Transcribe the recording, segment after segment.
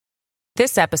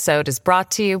This episode is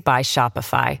brought to you by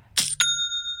Shopify.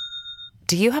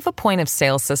 Do you have a point of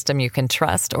sale system you can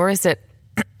trust, or is it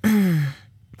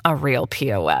a real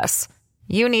POS?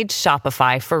 You need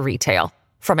Shopify for retail.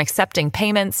 From accepting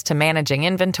payments to managing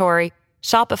inventory,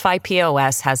 Shopify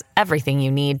POS has everything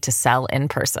you need to sell in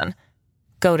person.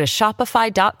 Go to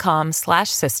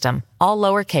shopify.com/system, all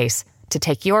lowercase, to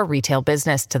take your retail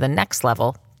business to the next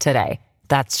level today.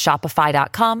 That's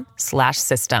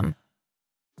shopify.com/system.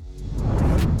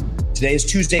 Today is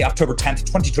Tuesday, October 10th,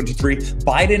 2023.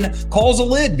 Biden calls a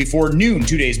lid before noon,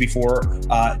 2 days before,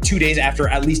 2 days after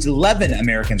at least 11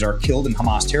 Americans are killed in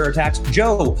Hamas terror attacks.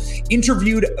 Joe,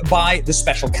 interviewed by the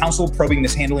special counsel probing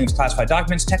mishandling of classified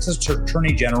documents, Texas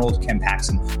Attorney General Ken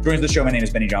Paxton. Joins the show. My name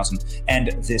is Benny Johnson, and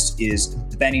this is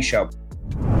The Benny Show.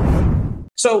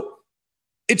 So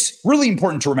it's really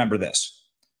important to remember this,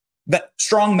 that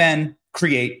strong men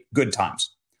create good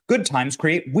times. Good times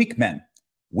create weak men.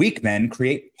 Weak men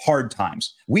create hard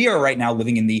times. We are right now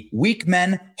living in the weak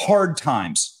men, hard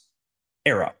times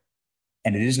era,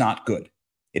 and it is not good.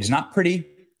 It is not pretty,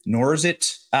 nor is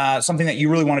it something that you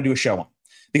really want to do a show on,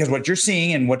 because what you're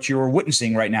seeing and what you're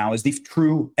witnessing right now is the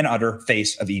true and utter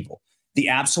face of evil, the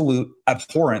absolute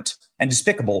abhorrent and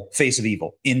despicable face of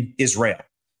evil in Israel.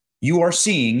 You are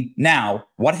seeing now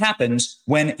what happens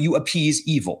when you appease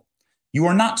evil. You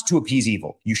are not to appease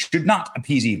evil. You should not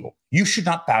appease evil. You should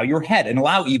not bow your head and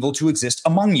allow evil to exist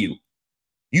among you.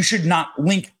 You should not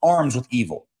link arms with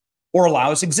evil or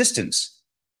allow its existence.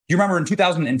 You remember in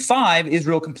 2005,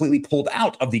 Israel completely pulled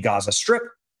out of the Gaza Strip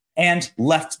and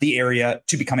left the area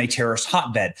to become a terrorist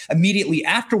hotbed. Immediately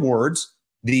afterwards,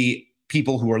 the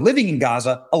people who are living in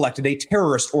Gaza elected a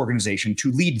terrorist organization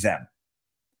to lead them.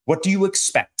 What do you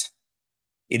expect?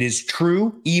 It is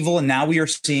true evil, and now we are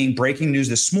seeing breaking news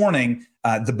this morning,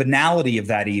 the banality of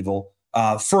that evil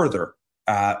further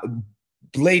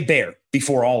laid bare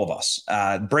before all of us.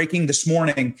 Breaking this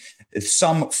morning,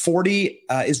 some 40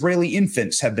 Israeli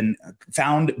infants have been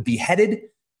found beheaded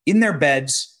in their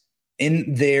beds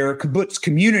in their kibbutz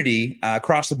community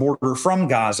across the border from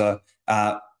Gaza.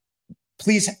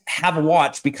 Please have a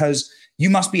watch, because you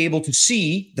must be able to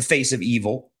see the face of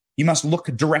evil. You must look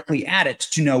directly at it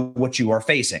to know what you are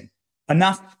facing.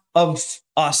 Enough of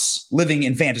us living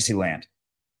in fantasy land.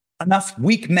 Enough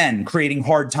weak men creating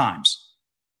hard times.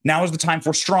 Now is the time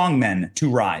for strong men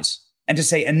to rise and to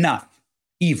say enough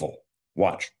evil.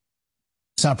 Watch.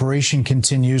 This operation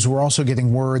continues. We're also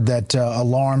getting word that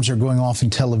alarms are going off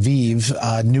in Tel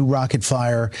Aviv, new rocket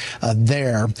fire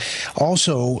there.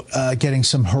 Also getting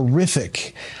some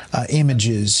horrific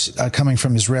images coming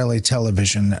from Israeli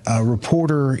television. A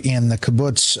reporter in the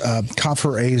kibbutz,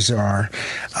 Kafir Azar,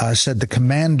 said the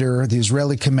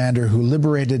Israeli commander who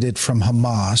liberated it from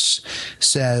Hamas,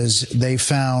 says they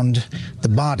found the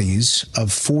bodies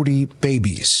of 40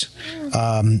 babies,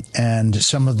 and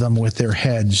some of them with their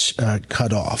heads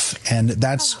cut off. And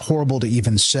that's horrible to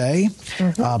even say,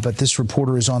 but this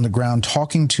reporter is on the ground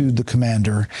talking to the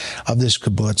commander of this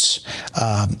kibbutz,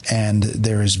 and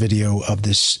there is video of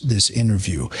this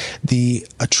interview. The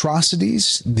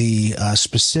atrocities, the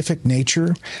specific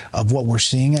nature of what we're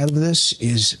seeing out of this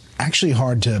is actually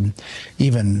hard to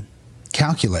even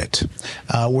calculate.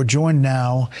 We're joined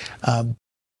now.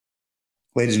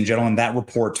 Ladies and gentlemen, that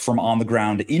report from on the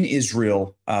ground in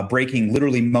Israel, breaking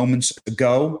literally moments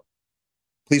ago.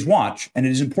 Please watch, and it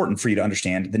is important for you to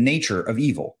understand the nature of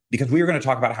evil, because we are going to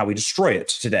talk about how we destroy it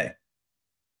today.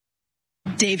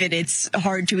 David, it's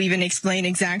hard to even explain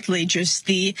exactly just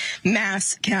the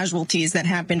mass casualties that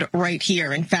happened right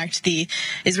here. In fact, the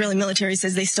Israeli military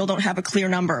says they still don't have a clear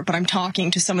number, but I'm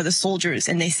talking to some of the soldiers,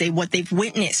 and they say what they've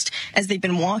witnessed as they've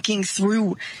been walking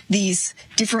through these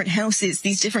different houses,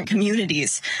 these different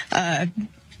communities,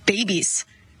 babies,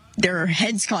 their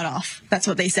heads cut off. That's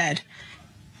what they said.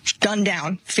 Gunned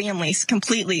down, families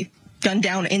completely gunned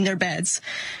down in their beds.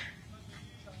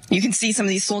 You can see some of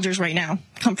these soldiers right now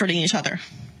comforting each other.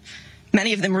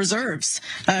 Many of them reserves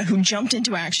who jumped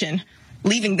into action,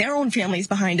 leaving their own families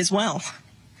behind as well,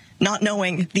 not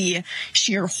knowing the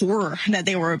sheer horror that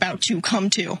they were about to come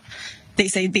to. They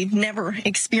say they've never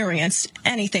experienced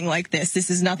anything like this. This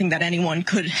is nothing that anyone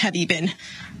could have even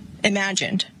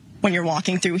imagined when you're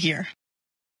walking through here.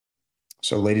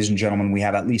 So, ladies and gentlemen, we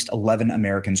have at least 11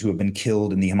 Americans who have been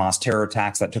killed in the Hamas terror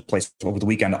attacks that took place over the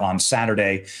weekend on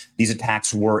Saturday. These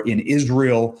attacks were in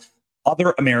Israel.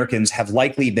 Other Americans have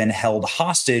likely been held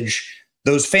hostage.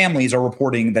 Those families are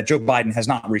reporting that Joe Biden has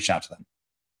not reached out to them,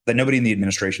 that nobody in the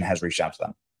administration has reached out to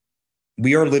them.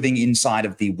 We are living inside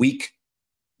of the weak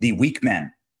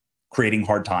men creating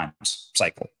hard times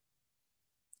cycle.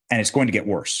 And it's going to get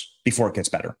worse before it gets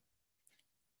better.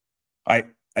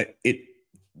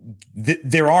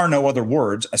 there are no other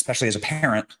words, especially as a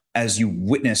parent, as you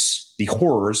witness the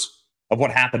horrors of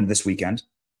what happened this weekend.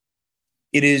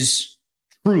 It is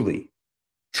truly,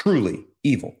 truly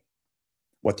evil.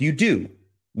 What do you do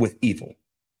with evil?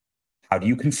 How do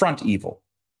you confront evil?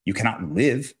 You cannot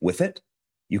live with it.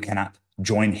 You cannot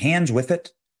join hands with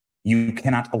it. You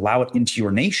cannot allow it into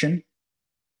your nation.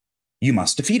 You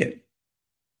must defeat it.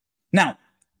 Now,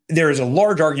 there is a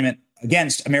large argument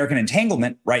against American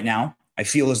entanglement right now. I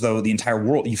feel as though the entire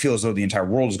world, you feel as though the entire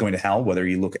world is going to hell, whether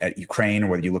you look at Ukraine or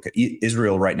whether you look at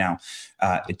Israel right now.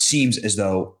 It seems as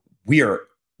though we are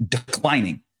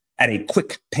declining at a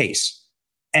quick pace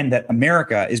and that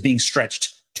America is being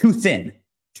stretched too thin,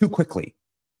 too quickly.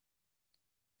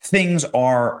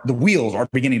 The wheels are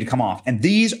beginning to come off. And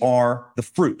these are the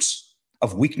fruits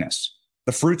of weakness,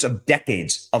 the fruits of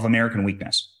decades of American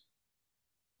weakness.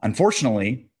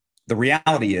 Unfortunately, the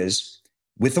reality is,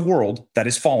 with a world that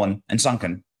is fallen and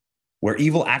sunken, where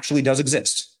evil actually does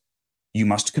exist, you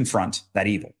must confront that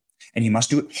evil. And you must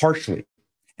do it harshly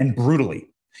and brutally.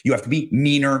 You have to be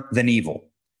meaner than evil.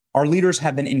 Our leaders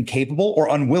have been incapable or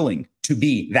unwilling to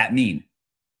be that mean.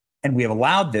 And we have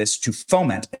allowed this to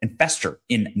foment and fester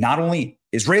in not only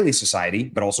Israeli society,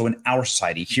 but also in our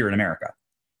society here in America.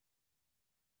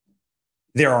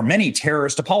 There are many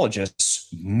terrorist apologists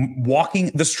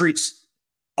walking the streets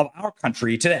of our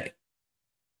country today.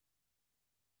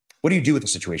 What do you do with a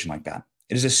situation like that?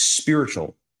 It is a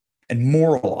spiritual and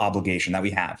moral obligation that we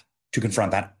have to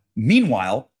confront that.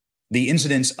 Meanwhile, the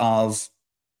incidents of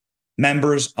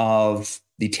members of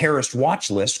the terrorist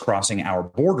watch list crossing our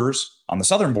borders on the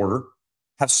southern border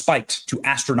have spiked to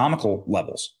astronomical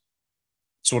levels.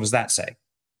 So what does that say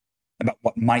about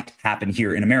what might happen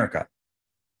here in America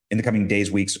in the coming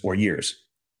days, weeks, or years?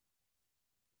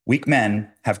 Weak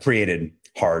men have created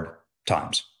hard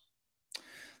times.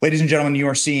 Ladies and gentlemen, you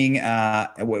are seeing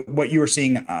what you are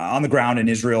seeing on the ground in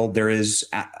Israel. There is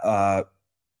no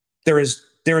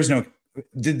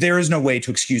way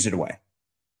to excuse it away.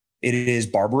 It is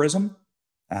barbarism.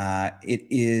 It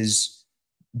is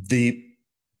the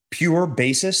pure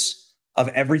basis of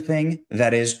everything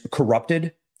that is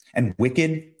corrupted and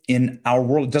wicked in our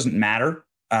world. It doesn't matter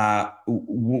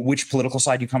which political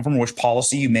side you come from, or which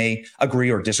policy you may agree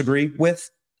or disagree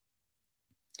with.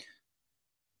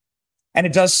 And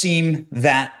it does seem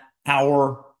that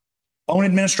our own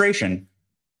administration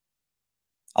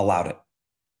allowed it.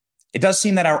 It does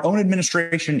seem that our own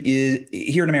administration is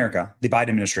here in America, the Biden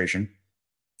administration,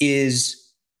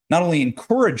 is not only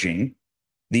encouraging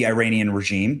the Iranian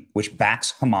regime, which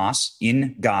backs Hamas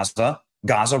in Gaza.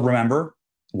 Gaza, remember,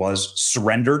 was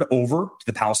surrendered over to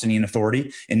the Palestinian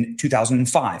Authority in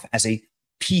 2005 as a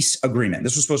peace agreement.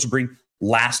 This was supposed to bring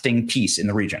lasting peace in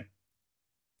the region.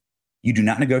 You do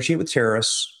not negotiate with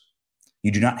terrorists.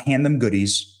 You do not hand them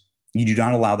goodies. You do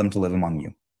not allow them to live among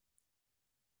you.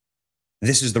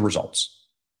 This is the results.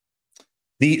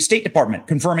 The State Department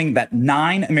confirming that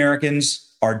 9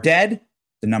 Americans are dead.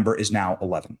 The number is now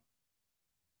 11.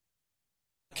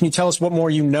 Can you tell us what more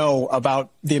you know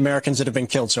about the Americans that have been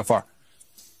killed so far?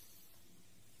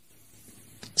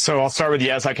 So I'll start with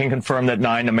yes, I can confirm that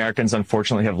 9 Americans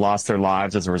unfortunately have lost their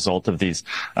lives as a result of these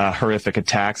horrific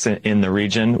attacks in the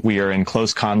region. We are in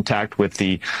close contact with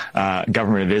the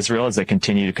government of Israel as they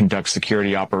continue to conduct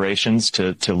security operations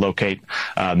to locate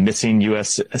missing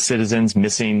U.S. citizens,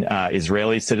 missing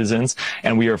Israeli citizens.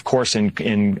 And we are, of course,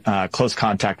 in close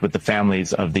contact with the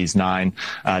families of these 9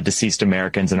 deceased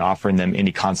Americans and offering them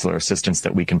any consular assistance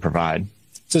that we can provide.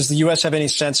 Does the U.S. have any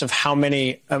sense of how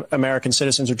many American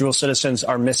citizens or dual citizens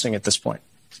are missing at this point?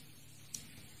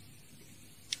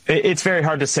 It's very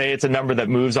hard to say. It's a number that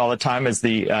moves all the time as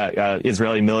the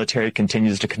Israeli military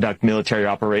continues to conduct military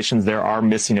operations. There are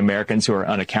missing Americans who are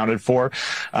unaccounted for.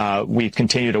 We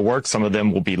continue to work. Some of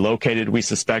them will be located. We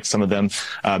suspect some of them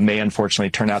may unfortunately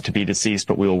turn out to be deceased,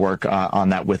 but we will work on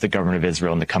that with the government of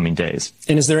Israel in the coming days.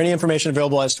 And is there any information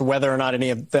available as to whether or not any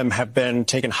of them have been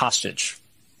taken hostage?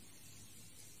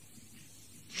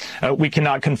 We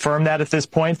cannot confirm that at this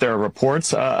point. There are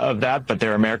reports of that, but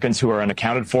there are Americans who are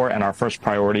unaccounted for, and our first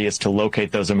priority is to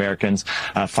locate those Americans,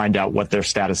 find out what their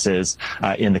status is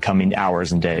in the coming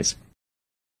hours and days.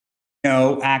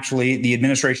 No, actually, the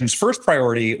administration's first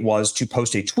priority was to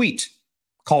post a tweet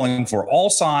calling for all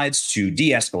sides to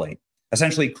de-escalate,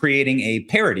 essentially creating a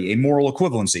parity, a moral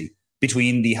equivalency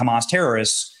between the Hamas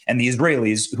terrorists and the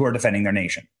Israelis who are defending their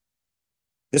nation.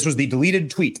 This was the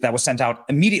deleted tweet that was sent out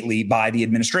immediately by the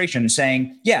administration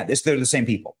saying, yeah, they're the same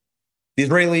people. The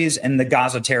Israelis and the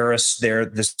Gaza terrorists, they're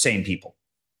the same people.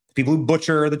 The people who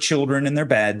butcher the children in their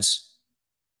beds,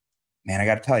 man, I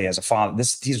got to tell you, as a father,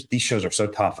 these shows are so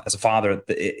tough. As a father,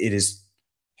 it is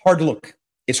hard to look.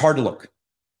 It's hard to look.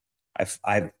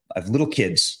 I've little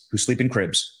kids who sleep in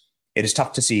cribs. It is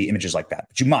tough to see images like that,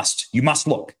 but you must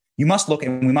look. You must look,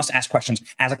 and we must ask questions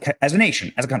as a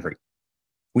nation, as a country.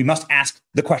 We must ask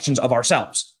the questions of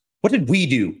ourselves. What did we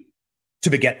do to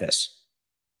beget this?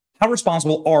 How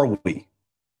responsible are we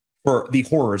for the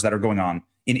horrors that are going on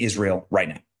in Israel right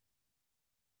now?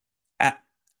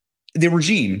 The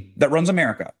regime that runs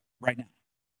America right now,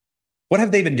 what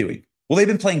have they been doing? Well, they've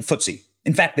been playing footsie.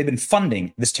 In fact, they've been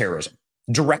funding this terrorism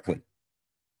directly.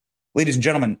 Ladies and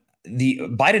gentlemen, the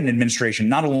Biden administration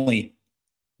not only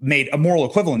made a moral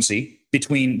equivalency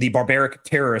between the barbaric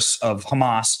terrorists of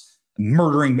Hamas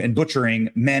murdering and butchering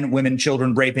men, women,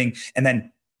 children, raping, and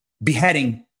then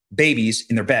beheading babies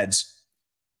in their beds.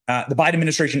 The Biden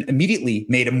administration immediately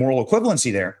made a moral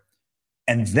equivalency there,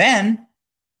 and then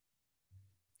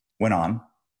went on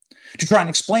to try and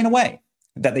explain away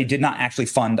that they did not actually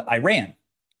fund Iran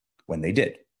when they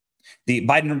did. The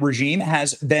Biden regime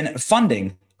has been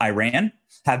funding Iran,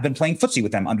 have been playing footsie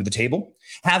with them under the table,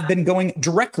 have been going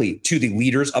directly to the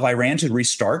leaders of Iran to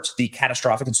restart the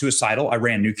catastrophic and suicidal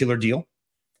Iran nuclear deal.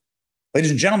 Ladies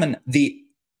and gentlemen, the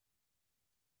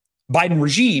Biden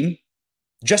regime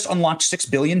just unlocked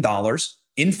 $6 billion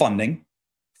in funding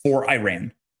for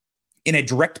Iran in a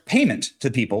direct payment to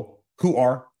people who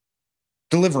are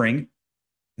delivering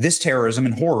this terrorism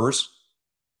and horrors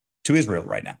to Israel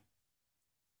right now.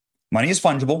 Money is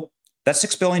fungible. That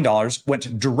 $6 billion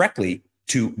went directly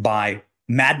to buy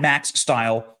Mad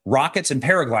Max-style rockets and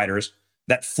paragliders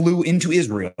that flew into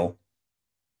Israel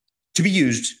to be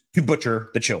used to butcher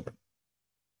the children.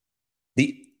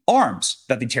 The arms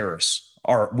that the terrorists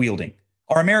are wielding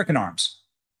are American arms.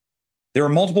 There are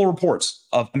multiple reports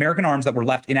of American arms that were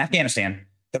left in Afghanistan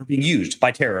that are being used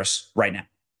by terrorists right now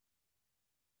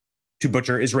to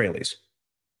butcher Israelis.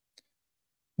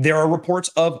 There are reports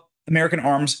of American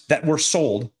arms that were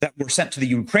sold, that were sent to the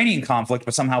Ukrainian conflict,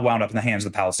 but somehow wound up in the hands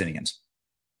of the Palestinians.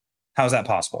 How is that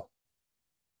possible?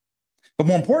 But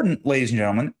more important, ladies and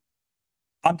gentlemen,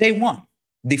 on day one,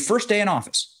 the first day in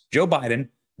office, Joe Biden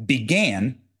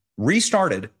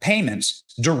restarted payments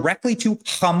directly to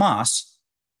Hamas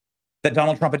that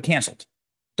Donald Trump had canceled.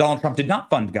 Donald Trump did not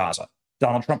fund Gaza.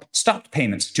 Donald Trump stopped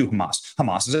payments to Hamas.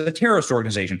 Hamas is a terrorist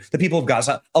organization. The people of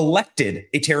Gaza elected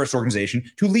a terrorist organization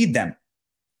to lead them.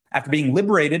 After being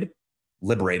liberated,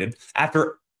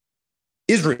 after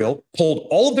Israel pulled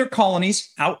all of their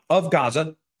colonies out of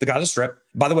Gaza, the Gaza Strip.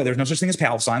 By the way, there's no such thing as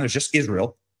Palestine. There's just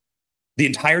Israel. The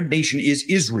entire nation is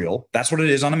Israel. That's what it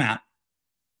is on the map.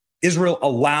 Israel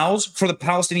allows for the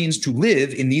Palestinians to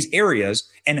live in these areas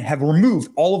and have removed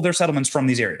all of their settlements from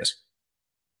these areas.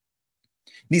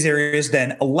 These areas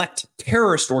then elect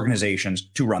terrorist organizations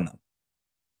to run them.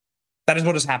 That is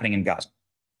what is happening in Gaza.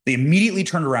 They immediately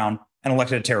turned around and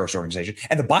elected a terrorist organization.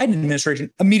 And the Biden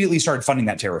administration immediately started funding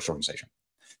that terrorist organization.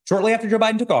 Shortly after Joe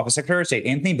Biden took office, Secretary of State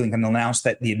Anthony Blinken announced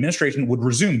that the administration would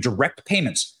resume direct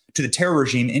payments to the terror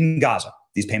regime in Gaza.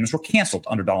 These payments were canceled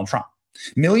under Donald Trump.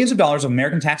 Millions of dollars of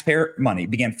American taxpayer money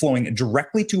began flowing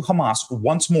directly to Hamas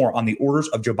once more on the orders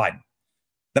of Joe Biden.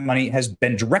 That money has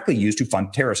been directly used to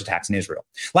fund terrorist attacks in Israel.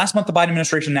 Last month, the Biden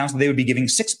administration announced that they would be giving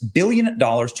 $6 billion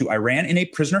to Iran in a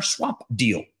prisoner swap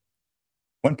deal.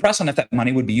 When pressed on if that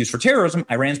money would be used for terrorism,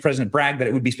 Iran's president bragged that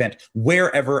it would be spent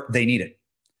wherever they need it.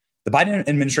 The Biden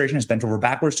administration has bent over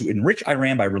backwards to enrich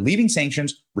Iran by relieving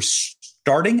sanctions,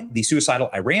 restarting the suicidal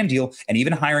Iran deal, and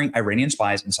even hiring Iranian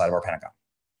spies inside of our Pentagon.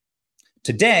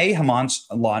 Today, Hamas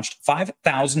launched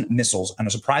 5,000 missiles on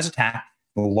a surprise attack,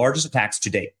 the largest attacks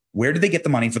to date. Where did they get the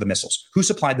money for the missiles? Who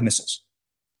supplied the missiles?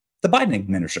 The Biden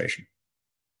administration.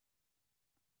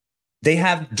 They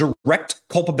have direct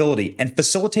culpability and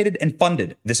facilitated and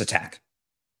funded this attack.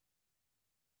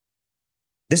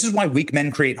 This is why weak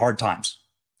men create hard times.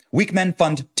 Weak men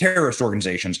fund terrorist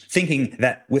organizations, thinking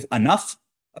that with enough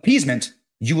appeasement,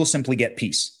 you will simply get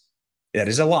peace. That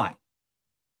is a lie.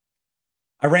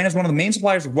 Iran is one of the main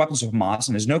suppliers of weapons to Hamas,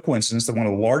 and it is no coincidence that one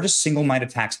of the largest single-night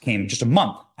attacks came just a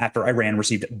month after Iran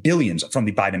received billions from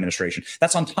the Biden administration.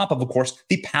 That's on top of course,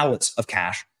 the pallets of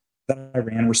cash that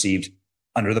Iran received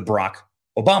under the Barack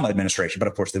Obama administration. But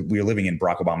of course, we are living in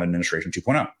Barack Obama administration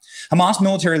 2.0. Hamas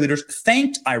military leaders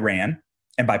thanked Iran,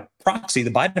 and by proxy,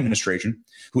 the Biden administration,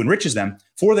 who enriches them,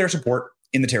 for their support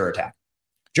in the terror attack.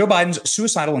 Joe Biden's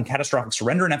suicidal and catastrophic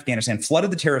surrender in Afghanistan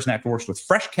flooded the terrorist networks with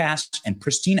fresh casts and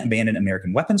pristine abandoned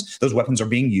American weapons. Those weapons are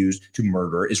being used to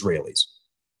murder Israelis.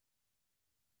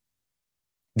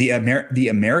 The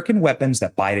American weapons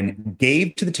that Biden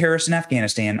gave to the terrorists in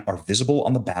Afghanistan are visible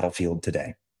on the battlefield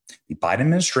today. The Biden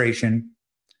administration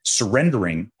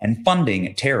surrendering and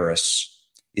funding terrorists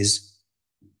is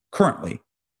currently,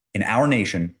 in our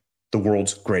nation, the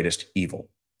world's greatest evil.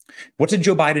 What did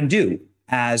Joe Biden do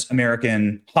as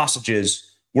American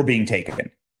hostages were being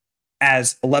taken?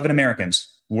 As 11 Americans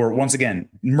were once again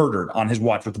murdered on his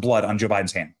watch with the blood on Joe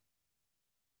Biden's hand.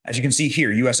 As you can see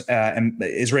here, U.S.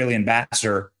 Israeli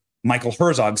Ambassador Michael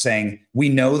Herzog saying, we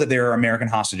know that there are American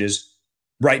hostages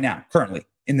right now, currently,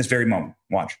 in this very moment.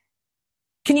 Watch.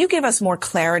 Can you give us more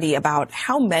clarity about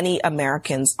how many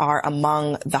Americans are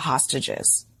among the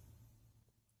hostages?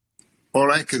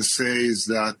 All I can say is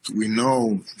that we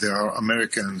know there are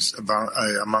Americans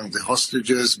among the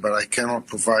hostages, but I cannot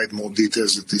provide more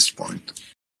details at this point.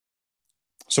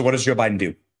 So what does Joe Biden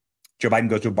do? Joe Biden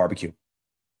goes to a barbecue.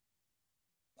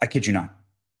 I kid you not.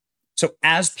 So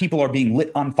as people are being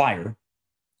lit on fire,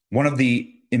 one of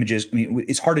the images, I mean,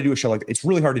 it's hard to do a show like, it's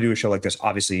really hard to do a show like this,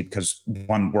 obviously, because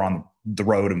one, we're on the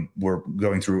road and we're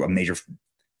going through a major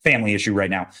family issue right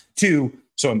now. Two,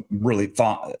 so I'm really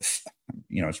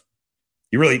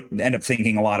you really end up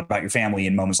thinking a lot about your family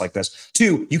in moments like this.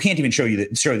 Two, you can't even show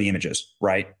the images,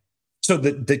 right? So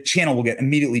the channel will get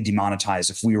immediately demonetized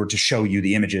if we were to show you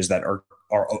the images that are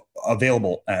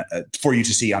available for you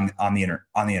to see on the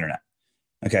internet.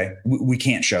 Okay, we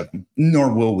can't show them,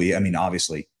 nor will we. I mean,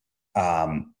 obviously,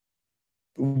 one,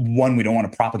 we don't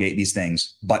want to propagate these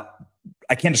things, but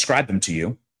I can describe them to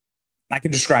you. I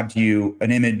can describe to you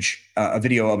an image, a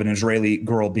video of an Israeli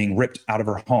girl being ripped out of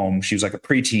her home. She was like a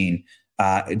preteen,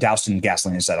 doused in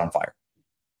gasoline and set on fire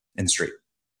in the street.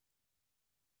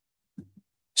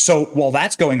 So while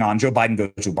that's going on, Joe Biden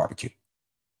goes to a barbecue.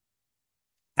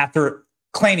 After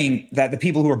claiming that the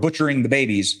people who are butchering the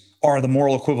babies are the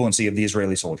moral equivalency of the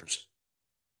Israeli soldiers.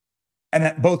 And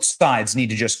that both sides need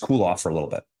to just cool off for a little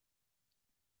bit.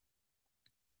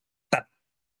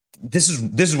 This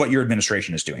is what your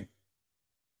administration is doing.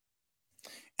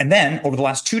 And then over the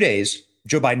last 2 days,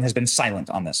 Joe Biden has been silent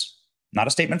on this. Not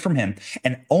a statement from him.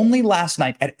 And only last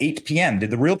night at 8 p.m.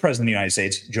 did the real president of the United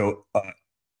States,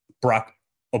 Barack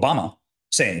Obama,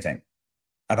 say anything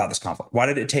about this conflict. Why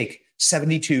did it take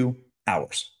 72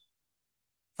 hours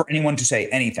for anyone to say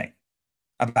anything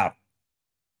about it?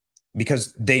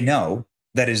 Because they know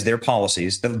that is their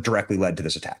policies that directly led to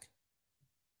this attack.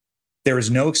 There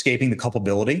is no escaping the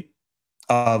culpability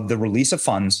of the release of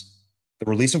funds, the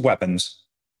release of weapons,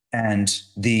 and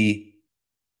the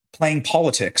playing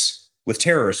politics with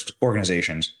terrorist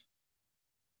organizations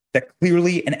that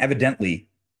clearly and evidently,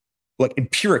 like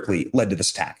empirically, led to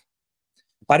this attack.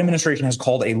 The Biden administration has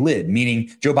called a lid,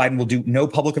 meaning Joe Biden will do no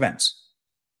public events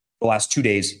the last 2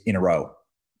 days in a row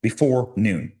before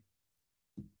noon.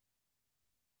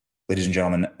 Ladies and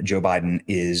gentlemen, Joe Biden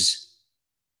is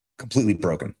completely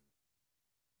broken.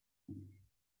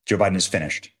 Joe Biden is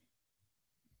finished.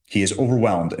 He is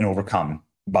overwhelmed and overcome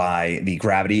by the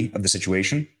gravity of the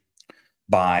situation,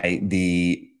 by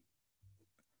the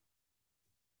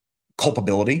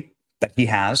culpability that he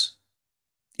has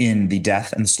in the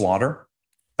death and slaughter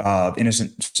of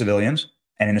innocent civilians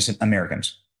and innocent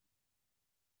Americans.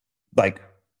 Like,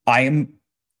 I am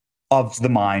of the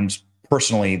mind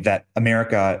personally that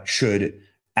America should,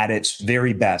 at its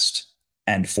very best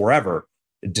and forever,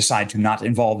 decide to not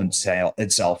involve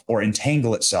itself or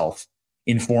entangle itself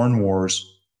in foreign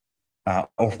wars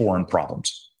or foreign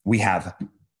problems. We have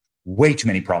way too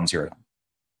many problems here at home.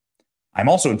 I'm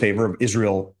also in favor of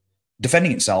Israel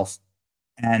defending itself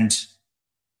and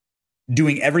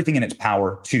doing everything in its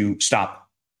power to stop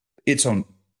its own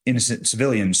innocent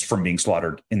civilians from being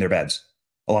slaughtered in their beds,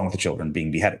 along with the children being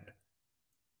beheaded.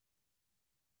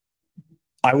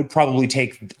 I would probably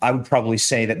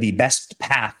say that the best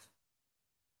path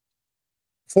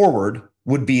forward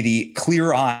would be the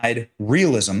clear-eyed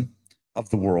realism of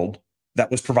the world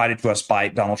that was provided to us by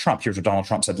Donald Trump. Here's what Donald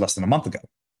Trump said less than a month ago.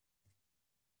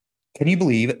 Can you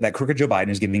believe that crooked Joe Biden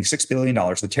is giving $6 billion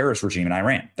to the terrorist regime in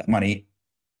Iran? That money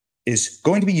is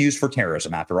going to be used for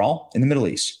terrorism, after all, in the Middle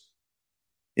East.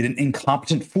 An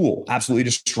incompetent fool, absolutely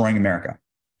destroying America.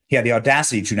 He had the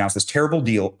audacity to announce this terrible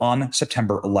deal on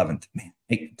September 11th. Man,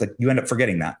 you end up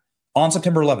forgetting that. On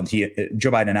September 11th,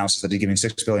 Joe Biden announces that he's giving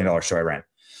 $6 billion to Iran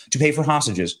to pay for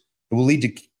hostages. It will lead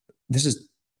to, this is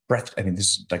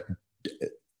like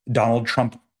Donald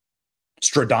Trump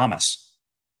Stradamus.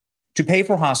 To pay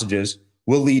for hostages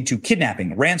will lead to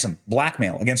kidnapping, ransom,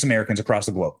 blackmail against Americans across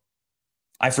the globe.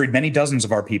 I freed many dozens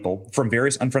of our people from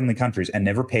various unfriendly countries and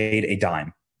never paid a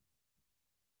dime.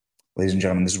 Ladies and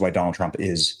gentlemen, this is why Donald Trump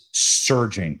is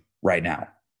surging right now.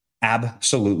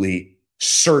 Absolutely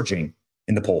surging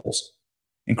in the polls.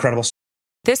 Incredible.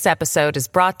 This episode is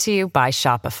brought to you by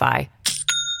Shopify.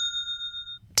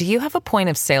 Do you have a point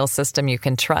of sale system you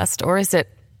can trust, or is it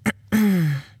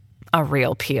a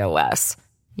real POS?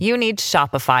 You need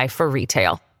Shopify for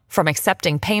retail. From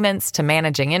accepting payments to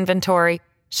managing inventory,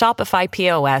 Shopify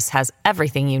POS has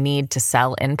everything you need to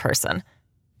sell in person.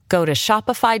 Go to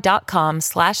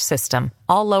shopify.com/system,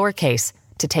 all lowercase,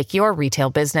 to take your retail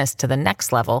business to the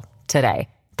next level today.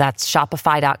 That's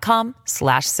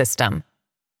shopify.com/system.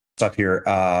 Up here,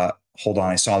 hold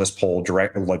on. I saw this poll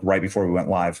right before we went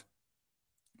live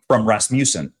from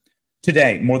Rasmussen.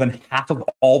 Today, more than half of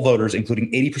all voters,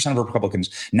 including 80% of Republicans,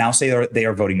 now say they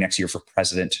are voting next year for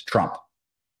President Trump.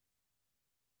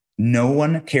 No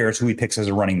one cares who he picks as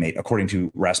a running mate, according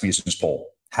to Rasmussen's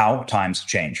poll. How times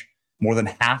change. More than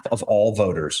half of all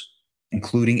voters,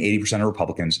 including 80% of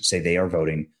Republicans, say they are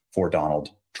voting for Donald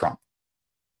Trump.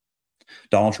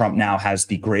 Donald Trump now has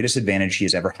the greatest advantage he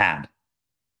has ever had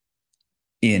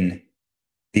in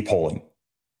the polling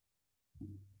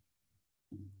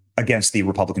against the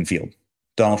Republican field.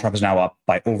 Donald Trump is now up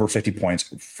by over 50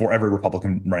 points for every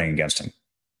Republican running against him.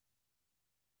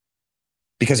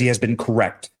 Because he has been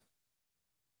correct.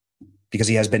 Because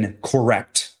he has been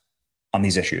correct on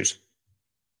these issues.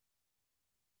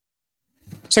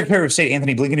 Secretary of State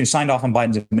Anthony Blinken, who signed off on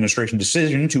Biden's administration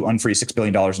decision to unfreeze $6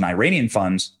 billion in Iranian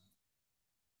funds,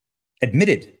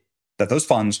 admitted that those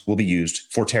funds will be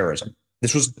used for terrorism.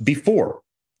 This was before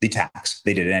the tax.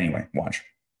 They did it anyway. Watch.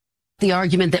 The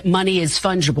argument that money is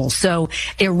fungible. So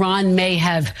Iran may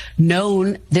have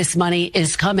known this money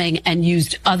is coming and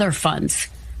used other funds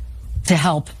to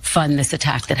help fund this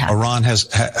attack that happened. Iran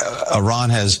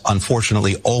has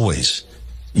unfortunately always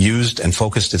used and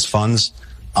focused its funds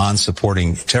on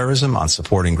supporting terrorism, on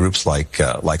supporting groups like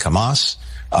Hamas.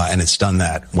 And it's done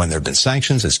that when there have been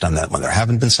sanctions. It's done that when there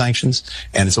haven't been sanctions.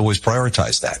 And it's always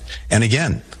prioritized that. And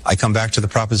again, I come back to the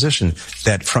proposition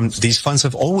that these funds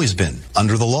have always been,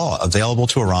 under the law, available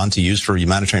to Iran to use for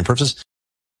humanitarian purposes.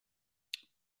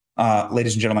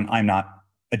 Ladies and gentlemen, I'm not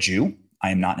a Jew.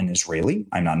 I am not an Israeli.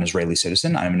 I'm not an Israeli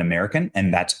citizen. I'm an American,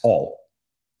 and that's all.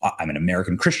 I'm an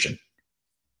American Christian.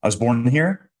 I was born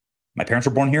here. My parents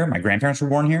were born here. My grandparents were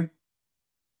born here.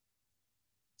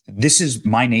 This is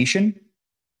my nation.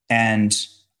 And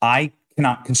I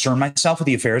cannot concern myself with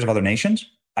the affairs of other nations.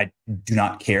 I do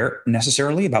not care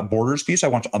necessarily about border disputes. I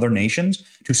want other nations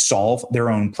to solve their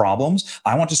own problems.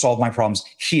 I want to solve my problems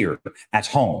here at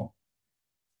home.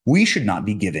 We should not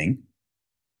be giving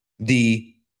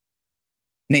the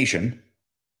nation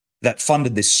that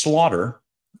funded the slaughter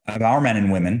of our men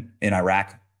and women in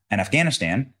Iraq and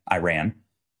Afghanistan, Iran.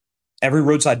 Every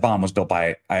roadside bomb was built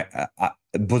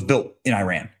in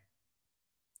Iran.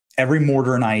 Every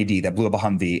mortar and IED that blew up a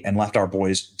Humvee and left our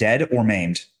boys dead or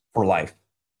maimed for life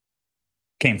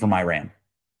came from Iran.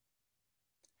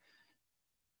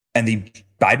 And the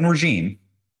Biden regime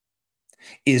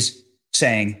is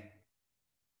saying,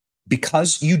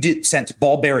 because you sent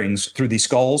ball bearings through the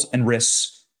skulls and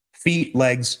wrists, feet,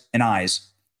 legs, and eyes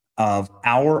of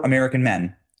our American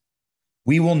men,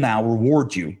 we will now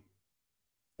reward you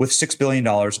with $6 billion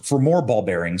for more ball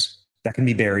bearings that can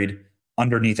be buried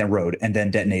underneath a road and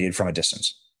then detonated from a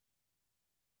distance.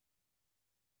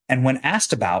 And when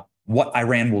asked about what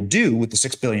Iran will do with the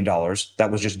 $6 billion that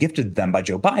was just gifted to them by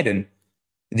Joe Biden,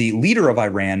 the leader of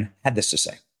Iran had this to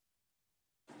say.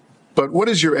 But what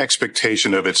is your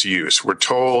expectation of its use? We're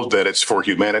told that it's for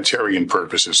humanitarian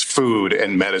purposes, food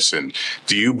and medicine.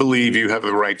 Do you believe you have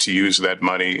the right to use that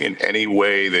money in any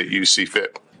way that you see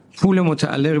fit? This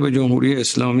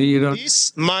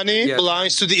money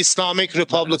belongs to the Islamic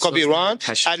Republic of Iran,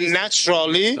 and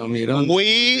naturally,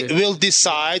 we will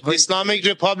decide, the Islamic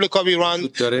Republic of Iran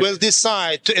will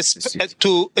decide to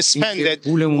spend it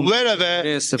wherever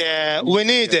we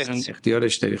need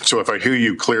it. So if I hear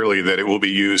you clearly, that it will be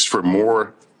used for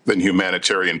more than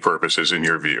humanitarian purposes in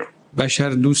your view?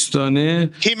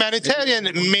 Humanitarian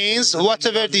means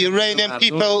whatever the Iranian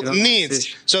people need.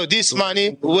 So this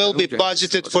money will be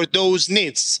budgeted for those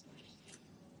needs.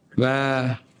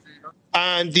 And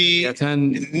the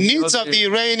needs of the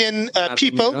Iranian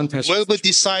people will be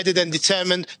decided and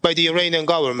determined by the Iranian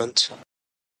government.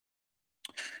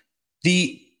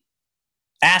 The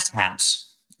asshats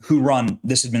who run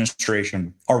this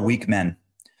administration are weak men.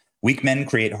 Weak men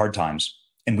create hard times.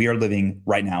 And we are living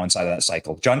right now inside of that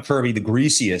cycle. John Kirby, the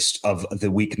greasiest of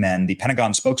the weak men, the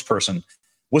Pentagon spokesperson,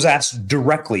 was asked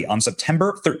directly on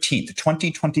September 13th,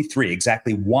 2023,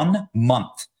 exactly 1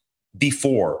 month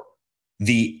before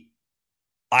the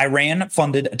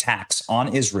Iran-funded attacks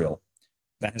on Israel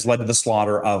that has led to the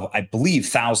slaughter of, I believe,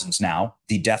 thousands now,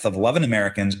 the death of 11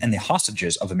 Americans and the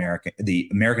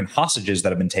American hostages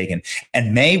that have been taken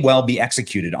and may well be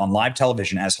executed on live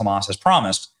television, as Hamas has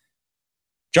promised.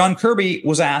 John Kirby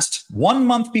was asked 1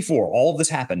 month before all of this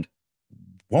happened,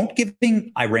 won't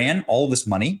giving Iran all this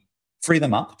money free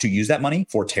them up to use that money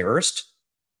for terrorist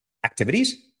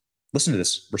activities? Listen to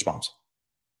this response.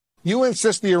 You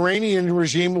insist the Iranian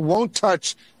regime won't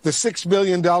touch the $6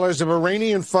 billion of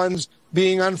Iranian funds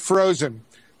being unfrozen.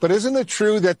 But isn't it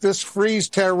true that this frees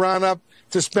Tehran up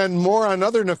to spend more on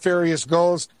other nefarious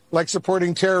goals like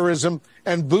supporting terrorism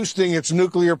and boosting its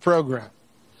nuclear program?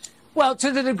 Well,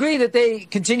 to the degree that they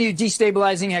continue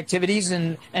destabilizing activities,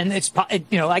 and it's,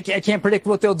 I can't predict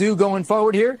what they'll do going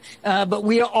forward here, but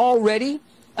we already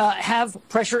have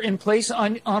pressure in place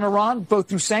on Iran, both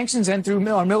through sanctions and through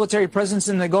our military presence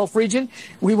in the Gulf region.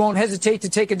 We won't hesitate to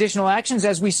take additional actions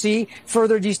as we see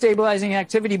further destabilizing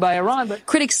activity by Iran. But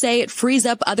critics say it frees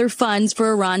up other funds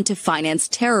for Iran to finance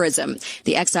terrorism.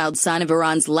 The exiled son of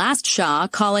Iran's last Shah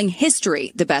calling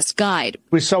history the best guide.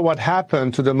 We saw what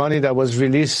happened to the money that was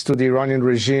released to the Iranian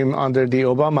regime under the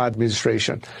Obama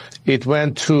administration. It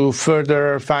went to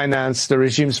further finance the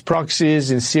regime's proxies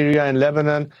in Syria and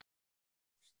Lebanon.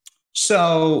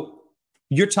 So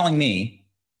you're telling me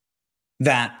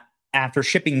that after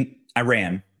shipping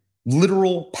Iran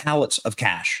literal pallets of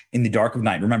cash in the dark of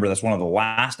night, remember that's one of the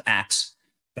last acts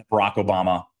that Barack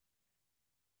Obama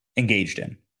engaged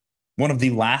in. One of the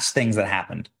last things that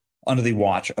happened under the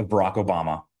watch of Barack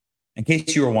Obama, in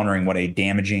case you were wondering what a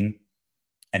damaging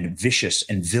and vicious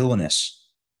and villainous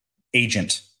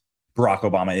agent Barack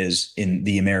Obama is in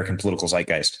the American political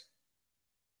zeitgeist.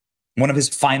 One of his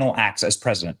final acts as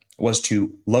president was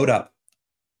to load up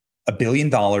 $1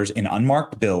 billion in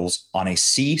unmarked bills on a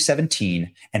C-17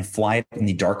 and fly it in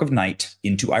the dark of night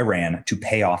into Iran to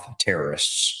pay off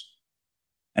terrorists.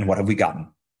 And what have we gotten?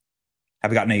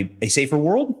 Have we gotten a safer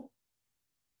world?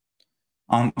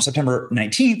 On September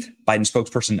 19th, Biden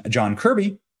spokesperson John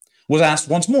Kirby was asked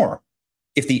once more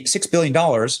if the $6 billion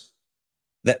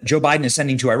that Joe Biden is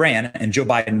sending to Iran, and Joe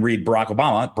Biden, read Barack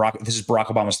Obama, this is Barack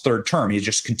Obama's third term. He's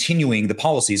just continuing the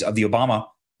policies of the Obama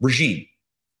regime.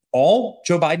 All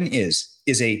Joe Biden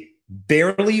is a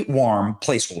barely warm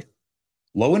placeholder.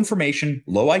 Low information,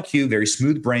 low IQ, very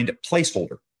smooth-brained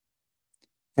placeholder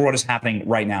for what is happening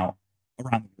right now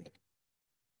around the world.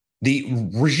 The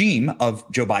regime of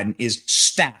Joe Biden is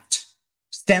stacked,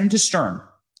 stem to stern,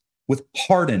 with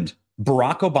hardened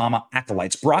Barack Obama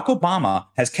acolytes. Barack Obama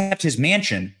has kept his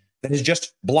mansion that is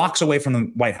just blocks away from the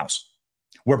White House.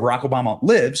 Where Barack Obama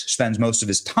lives, spends most of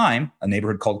his time, a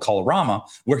neighborhood called Colorama,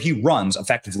 where he runs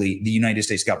effectively the United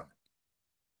States government.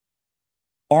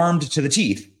 Armed to the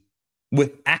teeth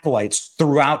with acolytes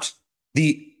throughout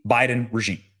the Biden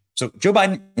regime. So Joe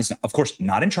Biden is, of course,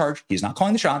 not in charge. He's not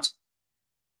calling the shots.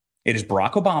 It is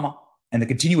Barack Obama and the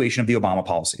continuation of the Obama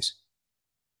policies.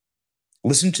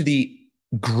 Listen to the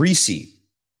greasy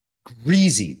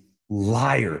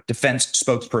liar defense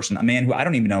spokesperson, a man who I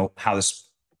don't even know how this,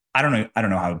 I don't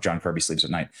know how John Kirby sleeps at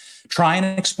night, try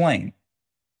and explain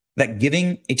that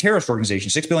giving a terrorist organization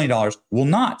 $6 billion will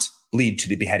not lead to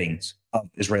the beheadings of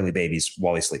Israeli babies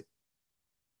while they sleep.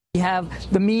 We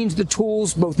have the means, the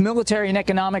tools, both military and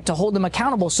economic, to hold them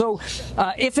accountable. So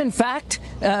if, in fact,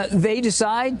 they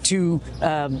decide to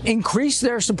increase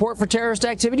their support for terrorist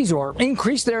activities or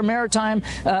increase their maritime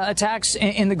attacks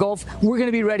in the Gulf, we're going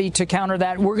to be ready to counter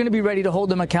that. We're going to be ready to hold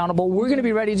them accountable. We're going to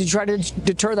be ready to try to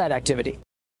deter that activity.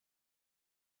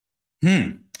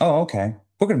 Oh, okay.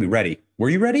 We're going to be ready. Were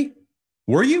you ready?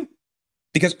 Were you?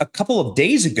 Because a couple of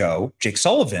days ago, Jake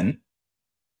Sullivan,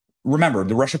 remember,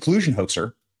 the Russia collusion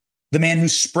hoaxer, the man who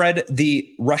spread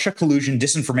the Russia collusion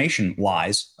disinformation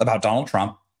lies about Donald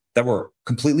Trump that were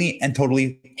completely and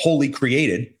totally wholly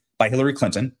created by Hillary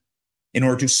Clinton in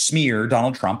order to smear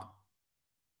Donald Trump.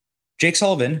 Jake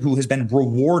Sullivan, who has been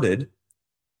rewarded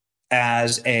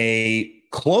as a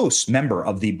close member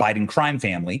of the Biden crime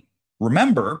family.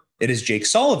 Remember, it is Jake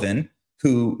Sullivan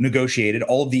who negotiated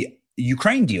all of the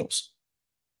Ukraine deals.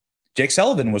 Jake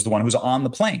Sullivan was the one who was on the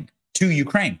plane to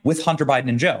Ukraine with Hunter Biden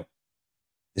and Joe.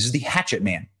 This is the hatchet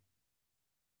man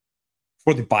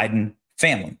for the Biden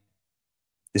family.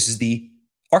 This is the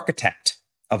architect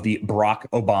of the Barack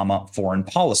Obama foreign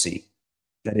policy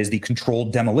that is the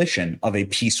controlled demolition of a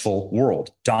peaceful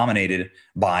world dominated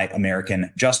by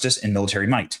American justice and military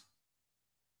might.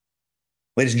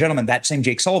 Ladies and gentlemen, that same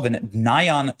Jake Sullivan, nigh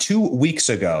on 2 weeks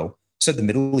ago, said the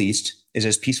Middle East is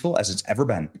as peaceful as it's ever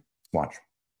been. Watch.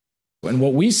 And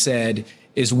what we said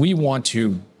is we want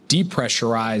to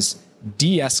depressurize,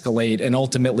 de-escalate, and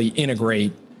ultimately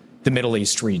integrate the Middle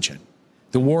East region.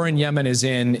 The war in Yemen is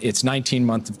in its 19th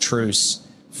month of truce.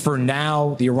 For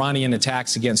now, the Iranian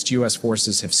attacks against U.S.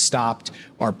 forces have stopped.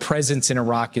 Our presence in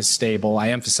Iraq is stable. I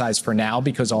emphasize for now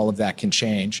because all of that can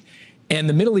change. And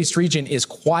the Middle East region is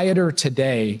quieter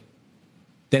today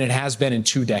than it has been in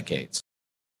 2 decades.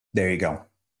 There you go.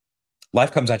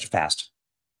 Life comes at you fast.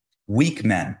 Weak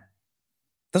men.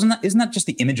 Isn't that just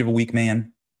the image of a weak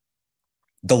man?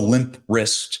 The limp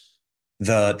wrist,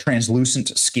 the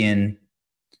translucent skin,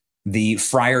 the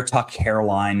friar tuck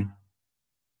hairline,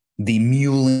 the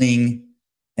mewling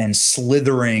and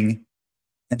slithering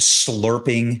and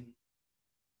slurping.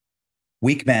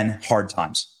 Weak men, hard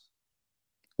times.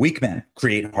 Weak men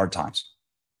create hard times.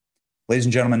 Ladies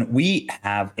and gentlemen, we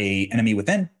have an enemy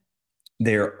within.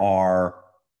 There are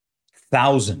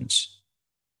thousands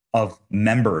of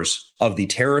members of the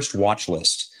terrorist watch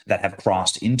list that have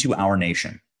crossed into our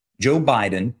nation. Joe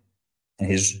Biden and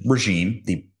his regime,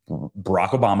 the Barack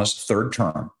Obama's third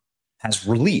term, has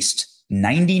released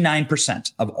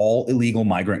 99% of all illegal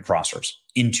migrant crossers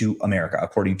into America,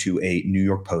 according to a New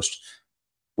York Post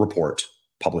report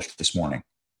published this morning.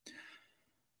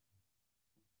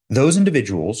 Those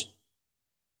individuals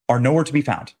are nowhere to be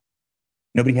found.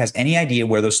 Nobody has any idea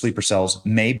where those sleeper cells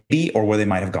may be or where they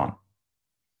might have gone.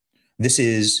 This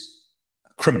is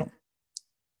criminal.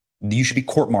 You should be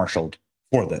court-martialed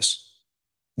for this.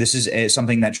 This is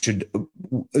something that should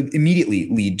immediately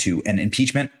lead to an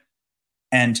impeachment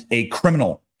and a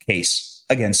criminal case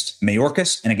against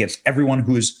Mayorkas and against everyone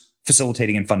who is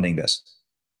facilitating and funding this.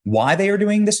 Why they are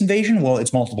doing this invasion? Well,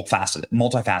 it's multifaceted.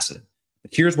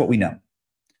 But here's what we know.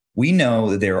 We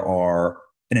know that there are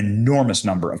an enormous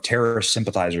number of terrorist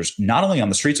sympathizers, not only on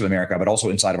the streets of America, but also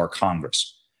inside of our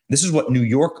Congress. This is what New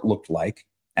York looked like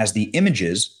as the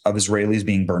images of Israelis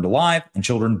being burned alive and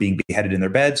children being beheaded in their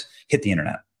beds hit the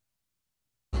internet.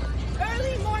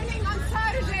 Early morning on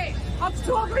Saturday,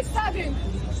 October 7th,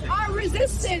 our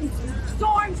resistance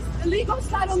stormed illegal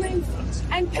settlements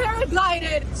and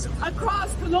paraglided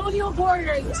across colonial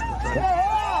borders.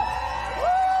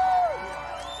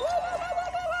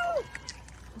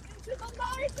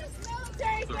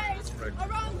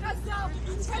 Around Gaza,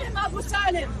 Abu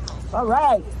Salim. All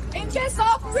right. In this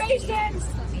operation,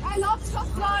 Al-Aqsa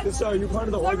Flood,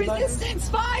 the resistance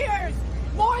fired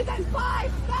more than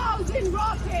 5,000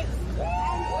 rockets.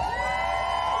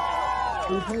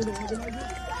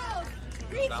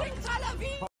 Reaching Tel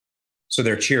Aviv. So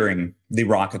they're cheering the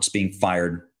rockets being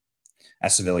fired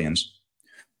at civilians.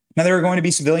 Now, there are going to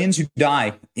be civilians who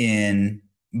die in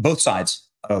both sides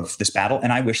of this battle,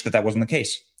 and I wish that that wasn't the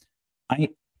case. I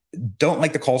don't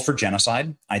like the calls for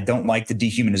genocide. I don't like the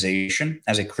dehumanization.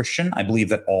 As a Christian, I believe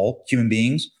that all human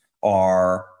beings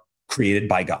are created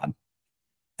by God.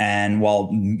 And while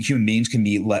human beings can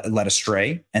be led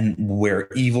astray, and where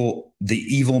the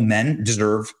evil men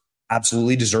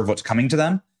absolutely deserve what's coming to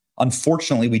them,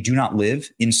 unfortunately, we do not live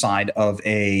inside of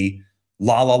a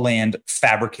La La Land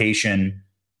fabrication,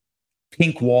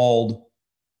 pink-walled,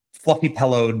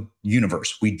 fluffy-pillowed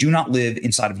universe. We do not live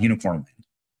inside of unicorn land.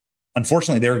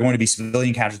 Unfortunately, there are going to be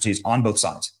civilian casualties on both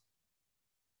sides.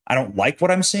 I don't like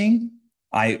what I'm seeing.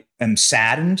 I am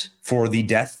saddened for the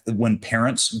death when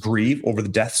parents grieve over the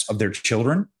deaths of their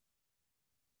children.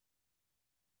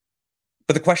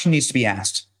 But the question needs to be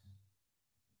asked.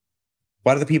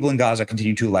 Why do the people in Gaza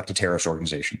continue to elect a terrorist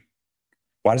organization?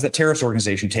 Why does that terrorist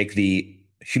organization take the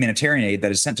humanitarian aid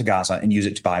that is sent to Gaza and use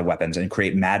it to buy weapons and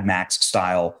create Mad Max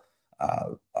style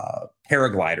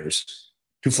paragliders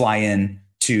to fly in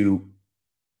to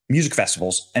music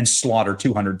festivals and slaughter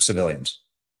 200 civilians,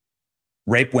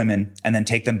 rape women, and then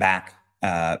take them back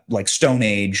like Stone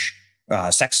Age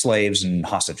sex slaves and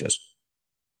hostages?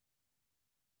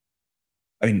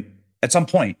 I mean, at some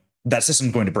point, that system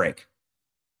is going to break.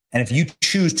 And if you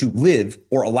choose to live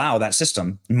or allow that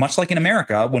system, much like in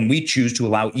America, when we choose to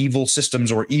allow evil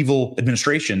systems or evil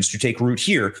administrations to take root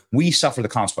here, we suffer the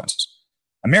consequences.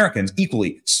 Americans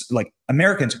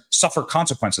suffer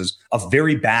consequences of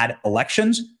very bad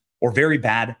elections or very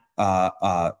bad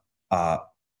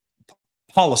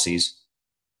policies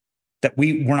that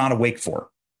we were not awake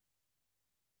for.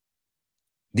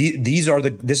 This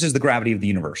is the gravity of the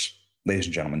universe, ladies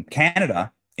and gentlemen.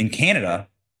 In Canada,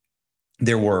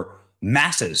 there were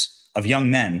masses of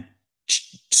young men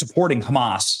supporting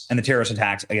Hamas and the terrorist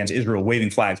attacks against Israel,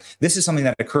 waving flags. This is something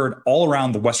that occurred all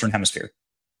around the Western Hemisphere.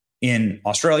 In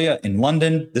Australia, in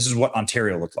London, this is what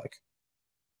Ontario looked like.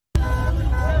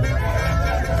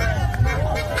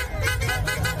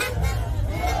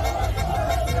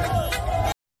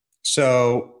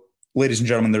 So, ladies and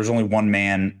gentlemen, there's only one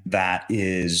man that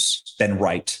is been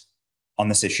right on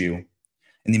this issue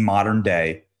in the modern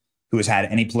day who has had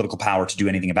any political power to do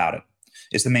anything about it.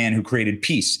 It's the man who created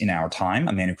peace in our time,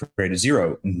 a man who created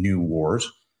 0 new wars,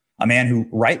 a man who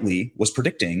rightly was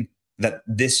predicting that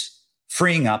this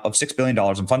freeing up of $6 billion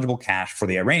in fungible cash for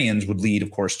the Iranians would lead,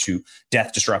 of course, to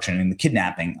death, destruction, and the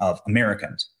kidnapping of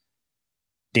Americans.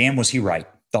 Damn, was he right.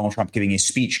 Donald Trump giving a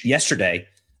speech yesterday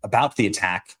about the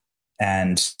attack,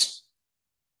 and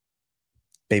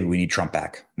baby, we need Trump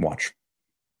back. Watch.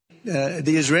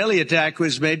 The Israeli attack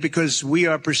was made because we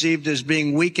are perceived as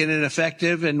being weak and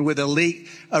ineffective, and with a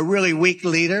really weak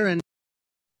leader.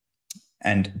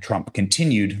 And Trump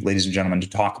continued, ladies and gentlemen, to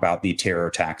talk about the terror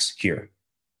attacks here.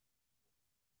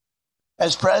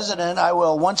 As president, I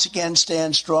will once again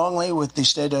stand strongly with the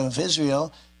state of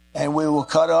Israel, and we will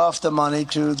cut off the money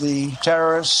to the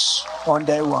terrorists on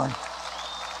day one.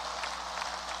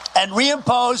 And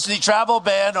reimpose the travel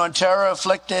ban on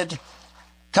terror-afflicted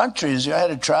countries. I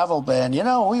had a travel ban. You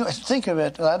know, we think of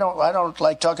it. I don't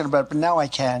like talking about it, but now I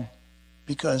can,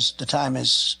 because the time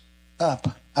is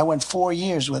up. I went 4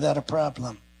 years without a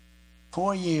problem.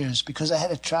 4 years because I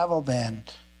had a travel ban.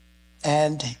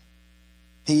 And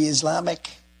the Islamic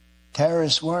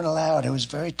terrorists weren't allowed. It was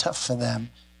very tough for them.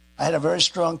 I had a very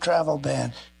strong travel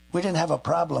ban. We didn't have a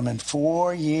problem in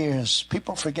 4 years.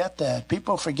 People forget that.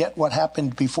 People forget what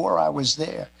happened before I was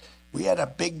there. We had a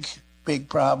big, big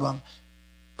problem.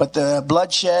 But the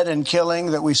bloodshed and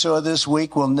killing that we saw this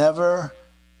week will never,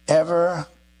 ever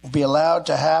be allowed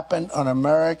to happen on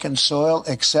American soil,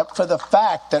 except for the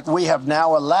fact that we have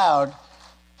now allowed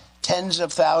tens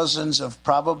of thousands of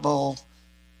probable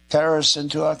terrorists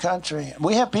into our country.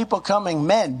 We have people coming,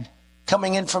 men,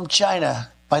 coming in from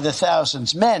China by the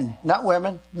thousands. Men, not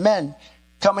women, men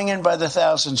coming in by the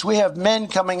thousands. We have men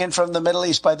coming in from the Middle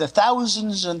East by the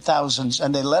thousands and thousands,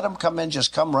 and they let them come in,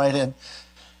 just come right in.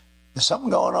 There's something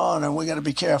going on, and we got to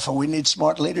be careful. We need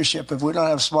smart leadership. If we don't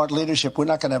have smart leadership, we're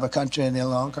not going to have a country any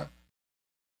longer.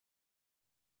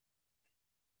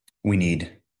 We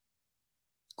need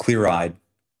clear-eyed,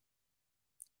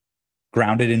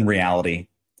 grounded in reality,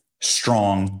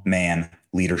 strong man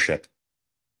leadership.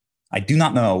 I do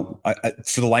not know,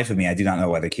 for the life of me, I do not know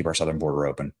why they keep our southern border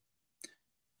open.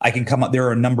 I can come up, there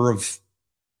are a number of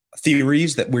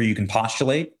theories that where you can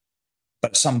postulate,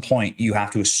 but at some point you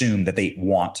have to assume that they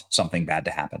want something bad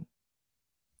to happen.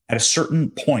 At a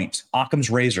certain point, Occam's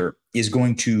razor is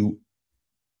going to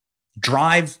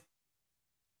drive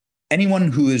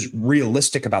anyone who is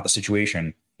realistic about the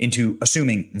situation into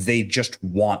assuming they just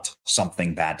want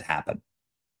something bad to happen.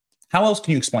 How else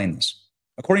can you explain this?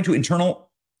 According to internal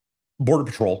Border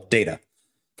Patrol data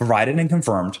provided and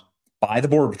confirmed by the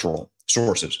Border Patrol,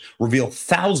 sources reveal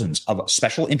thousands of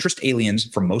special interest aliens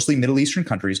from mostly Middle Eastern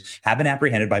countries have been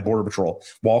apprehended by Border Patrol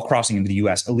while crossing into the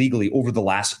U.S. illegally over the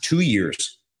last 2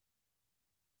 years.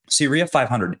 Syria,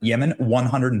 500. Yemen,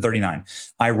 139.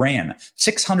 Iran,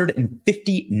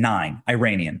 659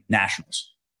 Iranian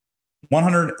nationals.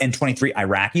 123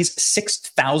 Iraqis,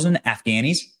 6,000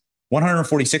 Afghanis,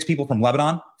 146 people from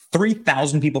Lebanon,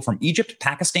 3,000 people from Egypt,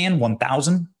 Pakistan,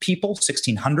 1,000 people,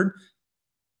 1,600.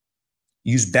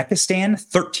 Uzbekistan,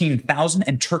 13,000,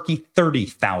 and Turkey,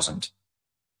 30,000.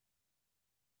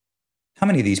 How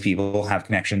many of these people have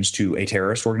connections to a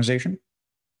terrorist organization?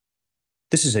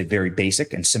 This is a very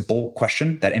basic and simple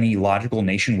question that any logical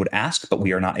nation would ask, but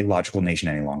we are not a logical nation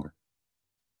any longer.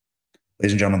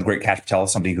 Ladies and gentlemen, the great Kash Patel,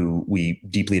 somebody who we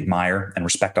deeply admire and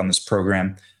respect on this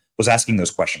program, was asking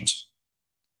those questions,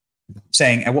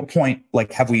 saying, at what point,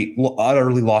 have we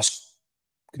utterly lost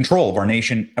control of our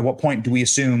nation? At what point do we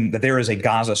assume that there is a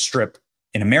Gaza Strip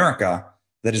in America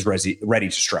that is ready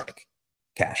to strike?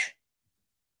 Kash.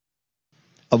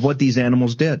 Of what these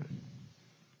animals did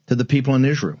to the people in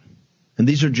Israel. And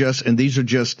these are just, these are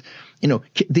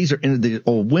the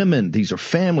old women. These are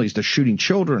families. They're shooting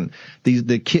children.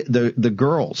 The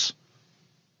girls.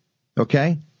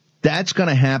 Okay. That's going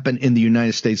to happen in the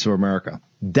United States of America.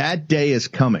 That day is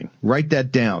coming. Write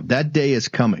that down. That day is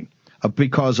coming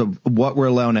because of what we're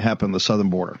allowing to happen on the southern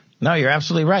border. No, you're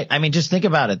absolutely right. I mean, just think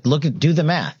about it. Do the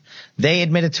math. They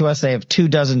admitted to us they have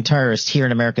 24 terrorists here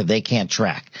in America they can't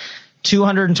track.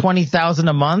 220,000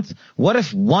 a month. What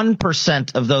if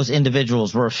 1% of those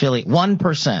individuals were affiliated,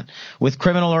 1%, with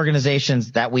criminal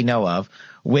organizations that we know of,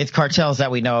 with cartels that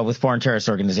we know of, with foreign terrorist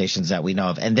organizations that we know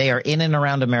of, and they are in and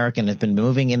around America and have been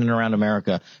moving in and around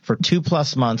America for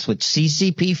 2+ months with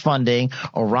CCP funding,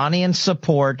 Iranian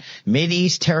support,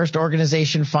 Mideast terrorist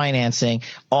organization financing,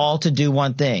 all to do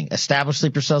one thing: establish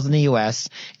sleeper cells in the U.S.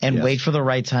 and wait for the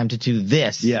right time to do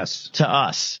this to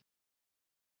us.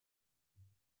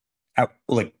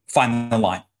 Find the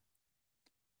line.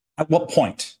 At what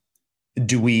point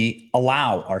do we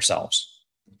allow ourselves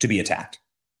to be attacked?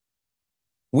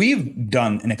 We've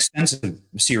done an extensive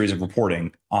series of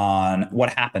reporting on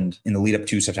what happened in the lead up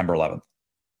to September 11th,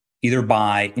 either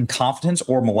by incompetence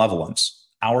or malevolence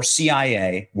our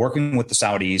CIA, working with the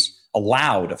Saudis,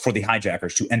 allowed for the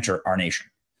hijackers to enter our nation,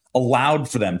 allowed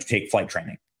for them to take flight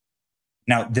training.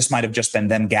 Now, this might have just been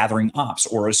them gathering ops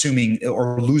or assuming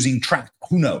or losing track.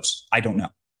 Who knows? I don't know.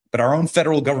 But our own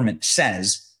federal government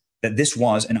says that this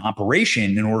was an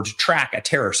operation in order to track a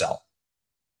terror cell.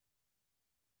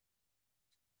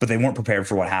 But they weren't prepared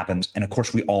for what happened. And of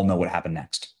course, we all know what happened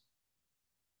next.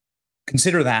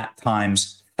 Consider that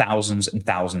times thousands and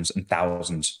thousands and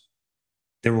thousands.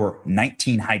 There were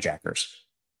 19 hijackers.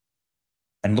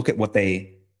 And look at what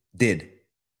they did.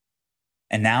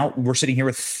 And now we're sitting here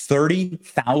with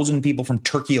 30,000 people from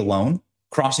Turkey alone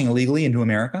crossing illegally into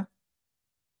America.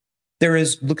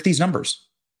 Look at these numbers.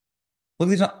 Look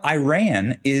at these.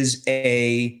 Iran is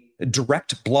a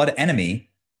direct blood enemy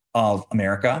of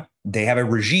America. They have a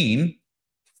regime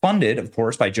funded, of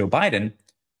course, by Joe Biden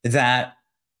that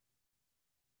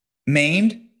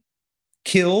maimed,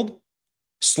 killed,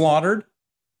 slaughtered,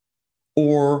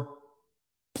 or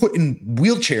put in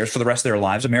wheelchairs for the rest of their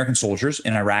lives American soldiers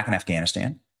in Iraq and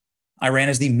Afghanistan. Iran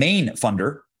is the main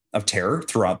funder of terror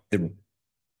throughout the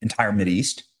entire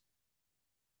Mideast.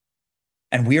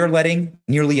 And we are letting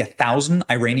nearly 1,000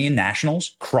 Iranian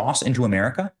nationals cross into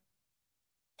America,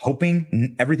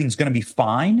 hoping everything's going to be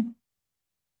fine.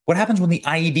 What happens when the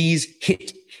IEDs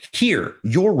hit here,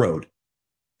 your road,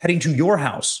 heading to your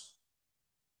house?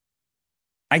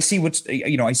 I see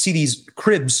I see these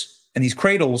cribs and these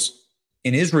cradles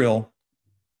in Israel,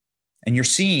 and you're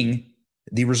seeing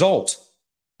the result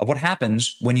of what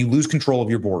happens when you lose control of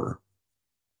your border.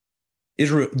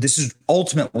 Israel, this is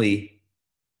ultimately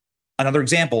another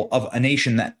example of a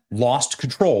nation that lost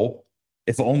control,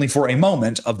 if only for a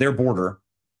moment, of their border,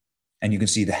 and you can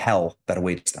see the hell that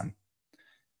awaits them.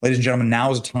 Ladies and gentlemen, now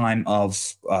is a time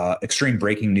of extreme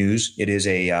breaking news. It is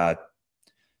a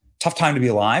tough time to be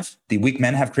alive. The weak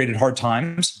men have created hard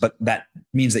times, but that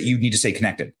means that you need to stay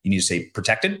connected. You need to stay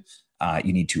protected.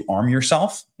 You need to arm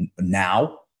yourself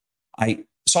now. I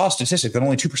saw a statistic that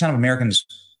only 2% of Americans,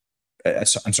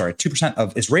 2%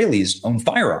 of Israelis own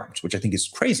firearms, which I think is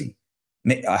crazy.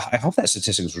 I hope that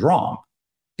statistic is wrong,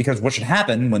 because what should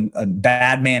happen when a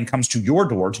bad man comes to your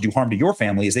door to do harm to your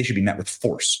family is they should be met with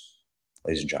force,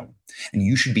 ladies and gentlemen. And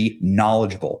you should be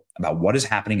knowledgeable about what is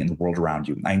happening in the world around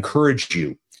you. I encourage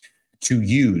you to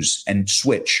use and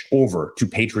switch over to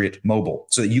Patriot Mobile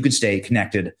so that you can stay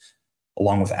connected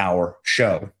along with our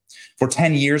show. For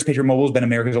 10 years, Patriot Mobile has been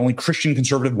America's only Christian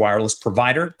conservative wireless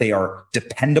provider. They are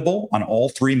dependable on all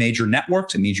three major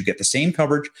networks. It means you get the same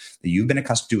coverage that you've been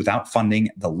accustomed to without funding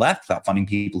the left, without funding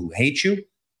people who hate you.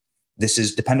 This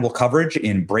is dependable coverage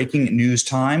in breaking news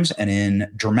times and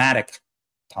in dramatic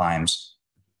times,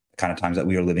 the kind of times that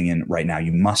we are living in right now.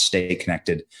 You must stay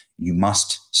connected. You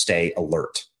must stay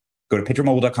alert. Go to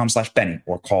patriotmobile.com/Benny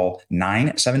or call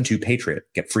 972-PATRIOT.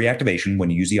 Get free activation when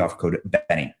you use the offer code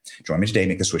Benny. Join me today.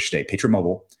 Make the switch today.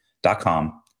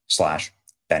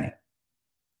 patriotmobile.com/Benny.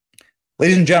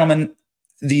 Ladies and gentlemen,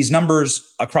 these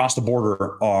numbers across the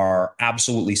border are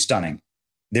absolutely stunning.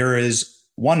 There is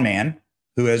one man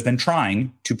who has been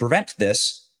trying to prevent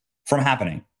this from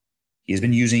happening. He has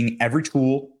been using every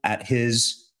tool at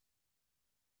his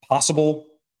possible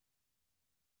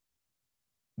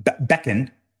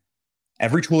beckon,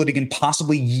 every tool that he can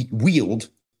possibly wield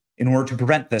in order to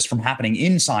prevent this from happening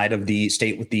inside of the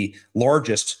state with the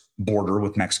largest border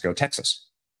with Mexico, Texas.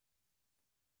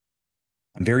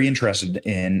 I'm very interested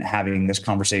in having this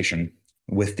conversation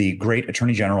with the great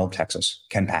Attorney General of Texas,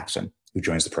 Ken Paxton, who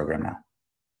joins the program now.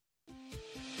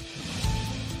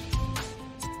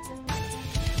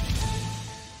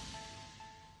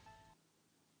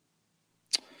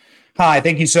 Hi,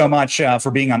 thank you so much for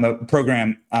being on the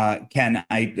program, Ken.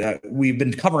 We've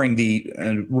been covering the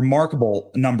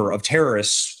remarkable number of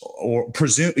terrorists or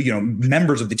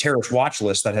members of the terrorist watch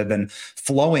list that have been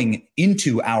flowing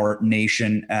into our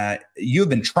nation. You have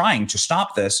been trying to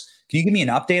stop this. Can you give me an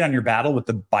update on your battle with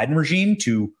the Biden regime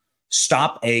to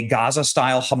stop a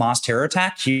Gaza-style Hamas terror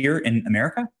attack here in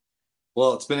America?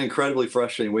 Well, it's been incredibly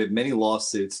frustrating. We have many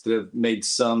lawsuits that have made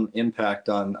some impact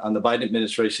on the Biden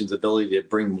administration's ability to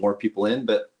bring more people in.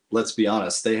 But let's be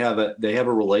honest, they have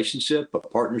a relationship, a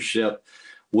partnership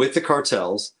with the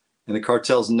cartels, and the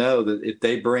cartels know that if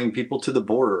they bring people to the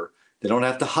border, they don't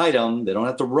have to hide them, they don't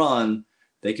have to run.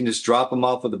 They can just drop them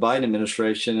off with the Biden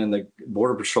administration, and the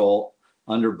Border Patrol,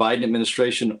 under Biden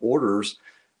administration orders,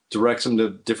 directs them to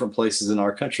different places in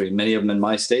our country. Many of them in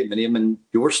my state, many of them in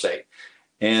your state.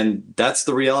 And that's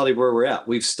the reality where we're at.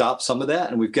 We've stopped some of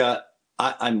that, and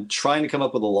I'm trying to come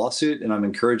up with a lawsuit, and I'm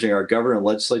encouraging our governor and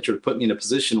legislature to put me in a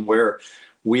position where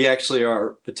we actually are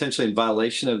potentially in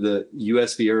violation of the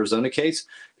U.S. v. Arizona case,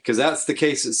 because that's the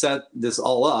case that set this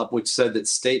all up, which said that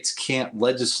states can't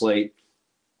legislate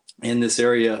in this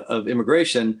area of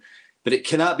immigration. But it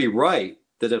cannot be right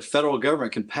that a federal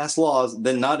government can pass laws,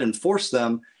 then not enforce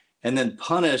them, and then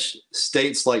punish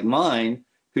states like mine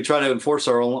who try to enforce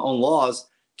our own laws,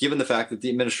 given the fact that the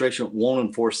administration won't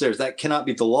enforce theirs. That cannot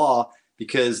be the law,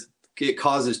 because it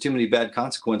causes too many bad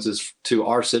consequences to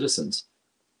our citizens.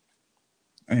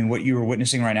 I mean, what you are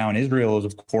witnessing right now in Israel is,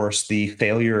 of course, the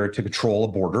failure to control a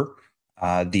border,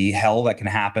 the hell that can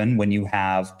happen when you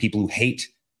have people who hate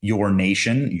your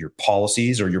nation, your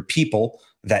policies, or your people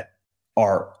that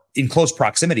are in close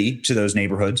proximity to those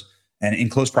neighborhoods and in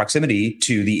close proximity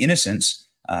to the innocents,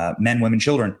 men, women,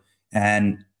 children.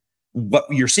 And what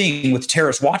you're seeing with the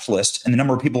terrorist watch list and the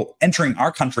number of people entering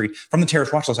our country from the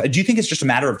terrorist watch list, do you think it's just a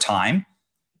matter of time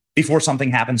before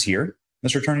something happens here,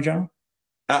 Mr. Attorney General?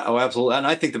 Oh, absolutely. And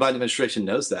I think the Biden administration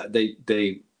knows that.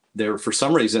 They're for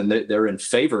some reason, they're in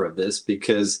favor of this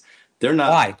because they're not.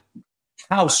 Why?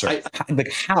 How, sir?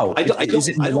 How? Is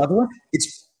it malevolent?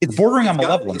 It's bordering on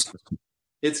malevolence.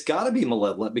 It's got to be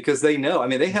malevolent because they know. I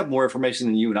mean, they have more information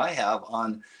than you and I have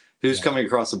on who's coming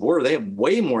across the border. They have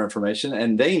way more information,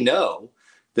 and they know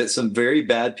that some very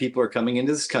bad people are coming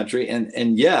into this country,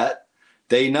 and yet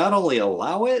they not only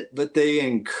allow it, but they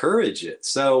encourage it.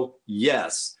 So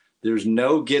yes, there's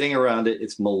no getting around it.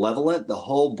 It's malevolent. The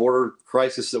whole border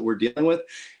crisis that we're dealing with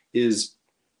is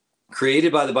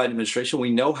created by the Biden administration.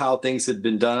 We know how things had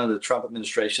been done under the Trump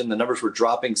administration. The numbers were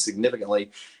dropping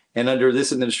significantly. And under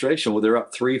this administration, well, they're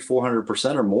up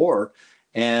 300-400% or more.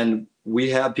 And we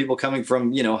have people coming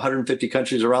from, 150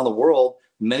 countries around the world,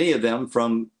 many of them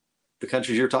from the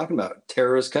countries you're talking about,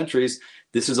 terrorist countries.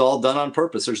 This is all done on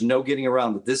purpose. There's no getting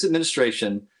around it. This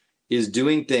administration is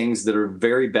doing things that are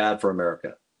very bad for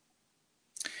America.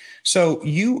 So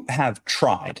you have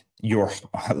tried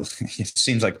it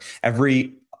seems like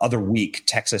every other week,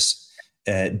 Texas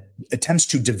attempts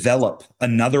to develop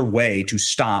another way to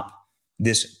stop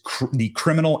the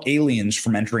criminal aliens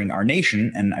from entering our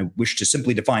nation. And I wish to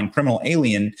simply define criminal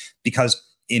alien because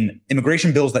in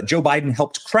immigration bills that Joe Biden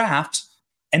helped craft,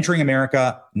 entering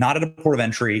America not at a port of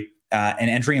entry and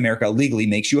entering America illegally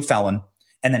makes you a felon.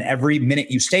 And then every minute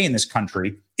you stay in this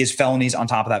country is felonies on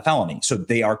top of that felony. So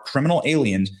they are criminal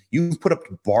aliens. You've put up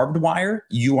barbed wire.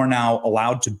 You are now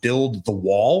allowed to build the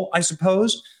wall, I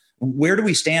suppose. Where do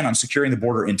we stand on securing the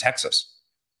border in Texas?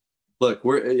 Look,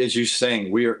 as you're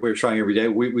saying, we're trying every day.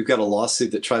 We've got a lawsuit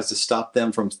that tries to stop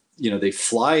them from, they're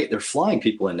flying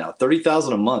people in now,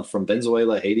 30,000 a month from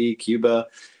Venezuela, Haiti, Cuba,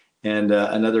 and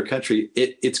another country.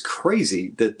 It's crazy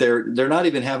that they're not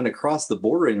even having to cross the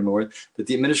border anymore, that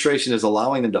the administration is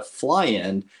allowing them to fly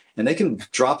in and they can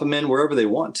drop them in wherever they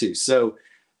want to. So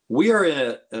we are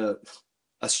in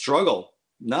a struggle,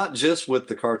 not just with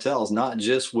the cartels, not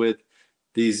just with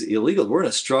these illegals. We're in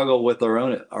a struggle with our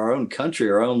own country,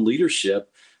 our own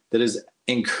leadership that is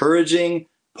encouraging,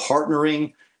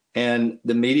 partnering, and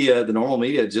the media, the normal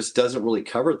media, just doesn't really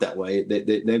cover it that way.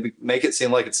 They make it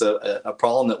seem like it's a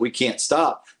problem that we can't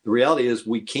stop. The reality is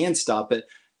we can stop it,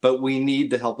 but we need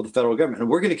the help of the federal government. And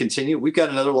we're going to continue. We've got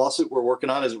another lawsuit we're working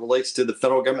on as it relates to the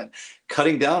federal government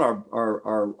cutting down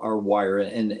our wire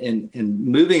and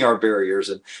moving our barriers.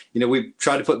 And, we've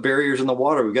tried to put barriers in the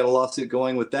water. We've got a lawsuit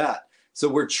going with that. So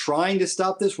we're trying to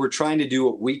stop this. We're trying to do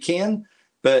what we can,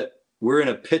 but we're in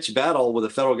a pitched battle with the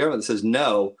federal government that says,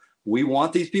 no, we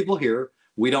want these people here.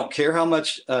 We don't care how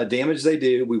much damage they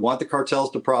do. We want the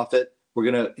cartels to profit. We're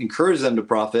going to encourage them to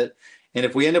profit. And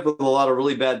if we end up with a lot of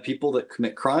really bad people that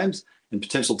commit crimes and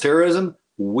potential terrorism,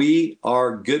 we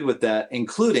are good with that,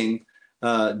 including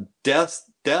death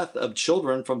of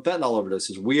children from fentanyl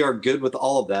overdoses. We are good with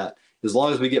all of that as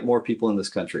long as we get more people in this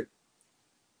country.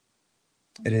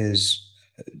 It is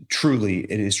truly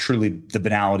the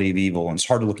banality of evil. And it's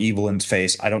hard to look evil in its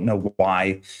face. I don't know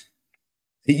why.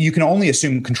 You can only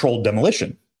assume controlled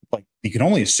demolition. Like you can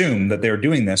only assume that they're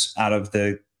doing this out of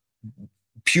the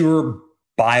pure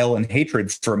bile and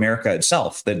hatred for America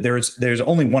itself. That there's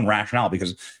only one rationale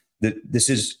because this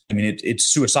is, it's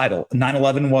suicidal.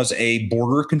 9/11 was a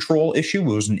border control issue.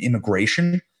 It was an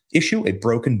immigration issue, a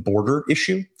broken border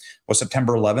issue. Was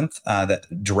September 11th that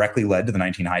directly led to the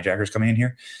 19 hijackers coming in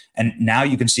here. And now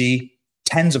you can see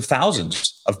tens of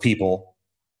thousands of people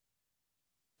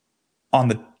on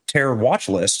the terror watch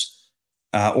list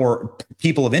or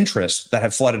people of interest that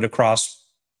have flooded across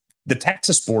the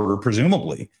Texas border,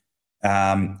 presumably,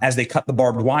 as they cut the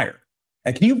barbed wire.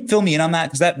 Can you fill me in on that?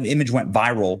 Because that image went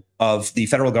viral of the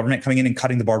federal government coming in and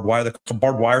cutting the barbed wire. The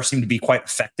barbed wire seemed to be quite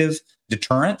effective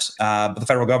deterrent, but the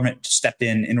federal government stepped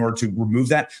in order to remove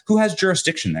that. Who has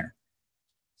jurisdiction there?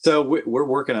 So we're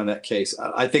working on that case.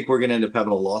 I think we're going to end up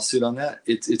having a lawsuit on that.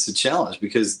 It's a challenge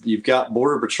because you've got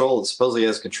Border Patrol that supposedly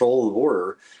has control of the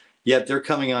border, yet they're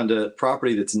coming onto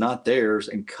property that's not theirs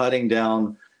and cutting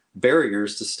down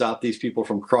barriers to stop these people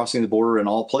from crossing the border in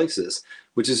all places,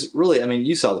 which is really, I mean,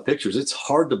 you saw the pictures. It's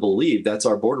hard to believe that's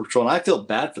our Border Patrol. And I feel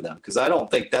bad for them because I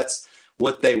don't think that's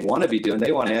what they want to be doing.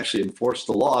 They want to actually enforce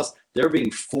the laws. They're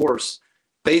being forced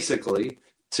basically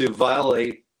to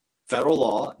violate federal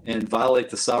law and violate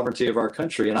the sovereignty of our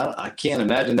country. And I can't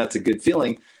imagine that's a good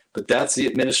feeling, but that's the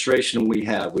administration we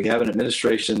have. We have an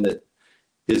administration that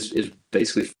is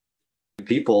basically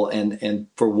people. And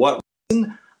for what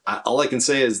reason? All I can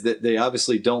say is that they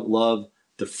obviously don't love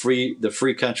the free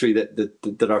country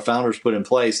that our founders put in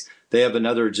place. They have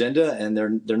another agenda, and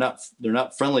they're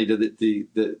not friendly to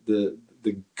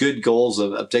the good goals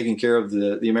of taking care of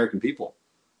the American people.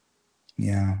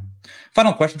 Yeah.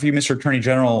 Final question for you, Mr. Attorney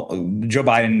General. Joe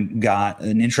Biden got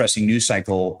an interesting news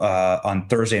cycle on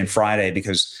Thursday and Friday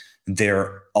because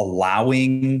they're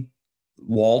allowing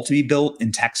wall to be built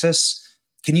in Texas.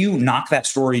 Can you knock that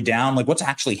story down? Like, what's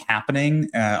actually happening?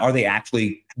 Are they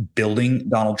actually building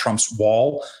Donald Trump's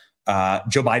wall?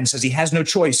 Joe Biden says he has no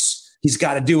choice. He's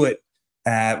got to do it.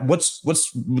 What's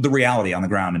the reality on the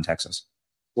ground in Texas?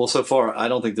 Well, so far, I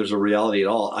don't think there's a reality at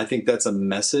all. I think that's a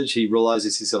message. He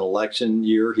realizes he's an election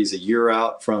year. He's a year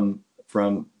out from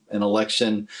an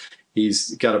election.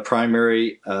 He's got a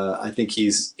primary. I think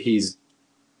he's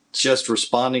just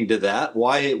responding to that.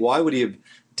 Why would he have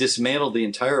dismantled the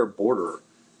entire border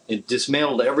and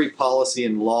dismantled every policy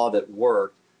and law that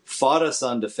worked, fought us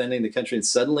on defending the country, and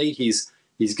suddenly he's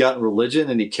gotten religion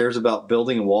and he cares about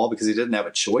building a wall because he didn't have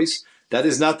a choice? That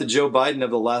is not the Joe Biden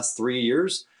of the last 3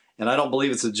 years. And I don't believe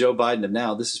it's the Joe Biden of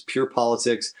now. This is pure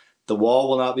politics. The wall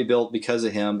will not be built because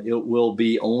of him. It will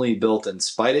be only built in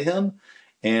spite of him.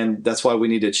 And that's why we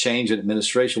need to change an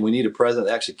administration. We need a president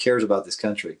that actually cares about this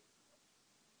country.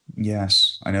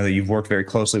 Yes. I know that you've worked very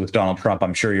closely with Donald Trump.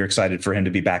 I'm sure you're excited for him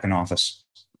to be back in office.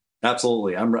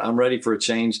 Absolutely. I'm ready for a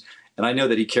change. And I know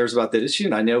that he cares about that issue.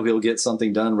 And I know he'll get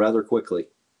something done rather quickly.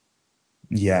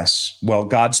 Yes. Well,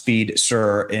 Godspeed,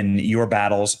 sir, in your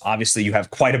battles. Obviously, you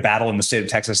have quite a battle in the state of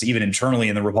Texas, even internally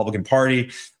in the Republican Party.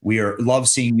 We love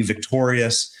seeing you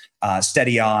victorious.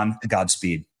 Steady on.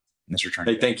 Godspeed, Mr.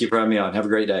 Attorney. Hey, thank you for having me on. Have a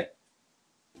great day.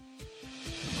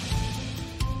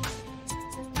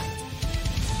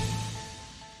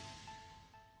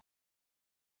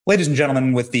 Ladies and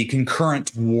gentlemen, with the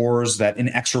concurrent wars that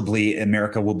inexorably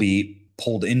America will be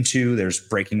pulled into, there's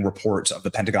breaking reports of the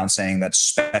Pentagon saying that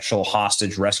special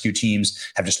hostage rescue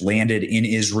teams have just landed in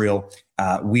Israel.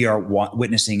 We are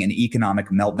witnessing an economic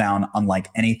meltdown unlike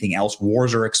anything else.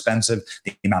 Wars are expensive.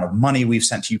 The amount of money we've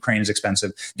sent to Ukraine is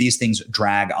expensive. These things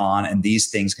drag on, and these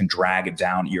things can drag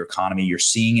down your economy. You're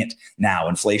seeing it now.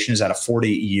 Inflation is at a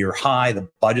 40-year high. The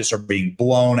budgets are being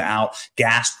blown out.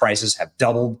 Gas prices have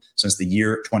doubled since the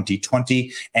year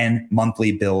 2020, and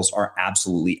monthly bills are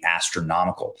absolutely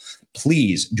astronomical.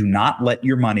 Please do not let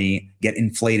your money get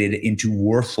inflated into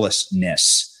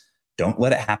worthlessness. Don't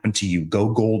let it happen to you. Go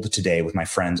gold today with my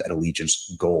friends at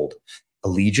Allegiance Gold.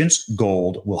 Allegiance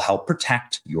Gold will help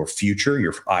protect your future,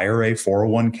 your IRA,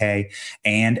 401k,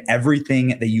 and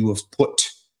everything that you have put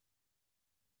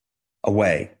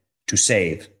away to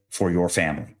save for your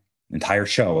family. An entire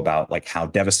show about like how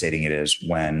devastating it is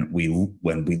when we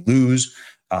lose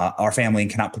our family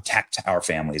and cannot protect our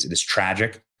families. It is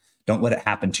tragic. Don't let it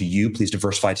happen to you. Please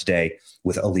diversify today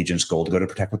with Allegiance Gold. Go to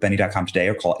protectwithbenny.com today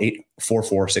or call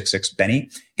 844-66-BENNY.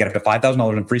 Get up to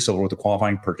 $5,000 in free silver with a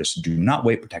qualifying purchase. Do not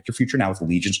wait. Protect your future now with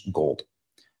Allegiance Gold.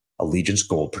 Allegiance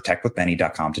Gold.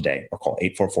 Protectwithbenny.com today or call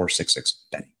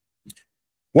 844-66-BENNY.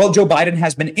 Well, Joe Biden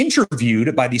has been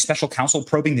interviewed by the special counsel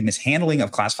probing the mishandling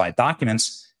of classified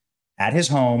documents at his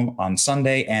home on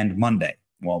Sunday and Monday.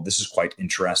 Well, this is quite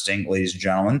interesting, ladies and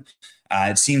gentlemen.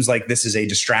 It seems like this is a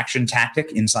distraction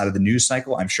tactic inside of the news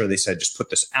cycle. I'm sure they said, just put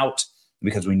this out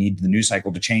because we need the news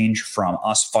cycle to change from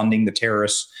us funding the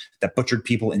terrorists that butchered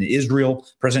people in Israel.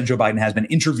 President Joe Biden has been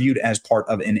interviewed as part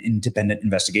of an independent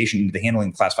investigation into the handling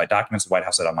of classified documents, the White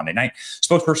House said on Monday night.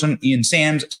 Spokesperson Ian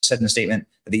Sams said in a statement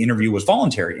that the interview was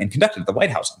voluntary and conducted at the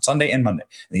White House on Sunday and Monday.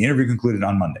 And the interview concluded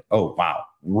on Monday. Oh, wow.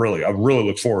 Really, I really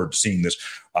look forward to seeing this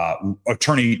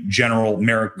Attorney General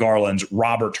Merrick Garland's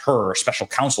Robert Hur special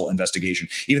counsel investigation.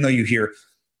 Even though you hear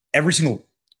every single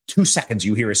 2 seconds,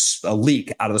 you hear a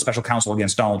leak out of the special counsel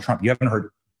against Donald Trump. You haven't heard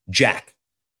jack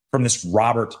from this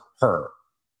Robert Hur,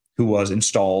 who was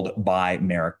installed by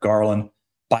Merrick Garland.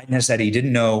 Biden has said he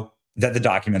didn't know that the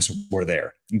documents were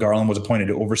there. Garland was appointed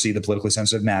to oversee the politically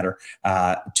sensitive matter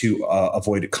to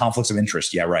avoid conflicts of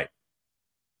interest. Yeah, right.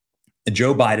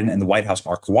 Joe Biden and the White House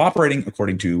are cooperating,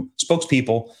 according to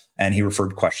spokespeople, and he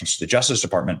referred questions to the Justice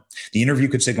Department. The interview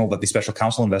could signal that the special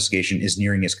counsel investigation is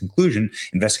nearing its conclusion.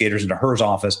 Investigators into Hur's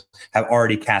office have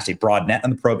already cast a broad net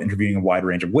on the probe, interviewing a wide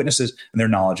range of witnesses, and their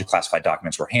knowledge of classified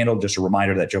documents were handled. Just a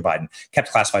reminder that Joe Biden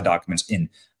kept classified documents in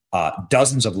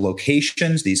dozens of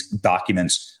locations. These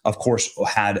documents, of course,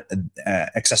 had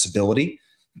accessibility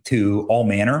to all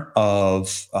manner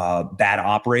of bad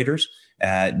operators.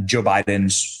 Joe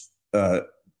Biden's the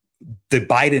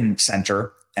Biden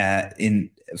Center at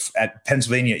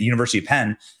Pennsylvania University of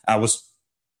Penn was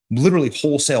literally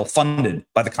wholesale funded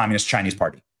by the Communist Chinese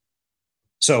Party.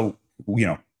 So,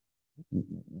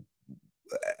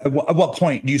 at what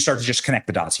point do you start to just connect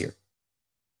the dots here?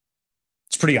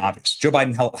 It's pretty obvious. Joe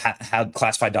Biden had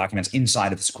classified documents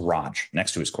inside of his garage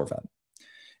next to his Corvette.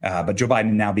 But Joe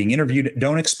Biden now being interviewed,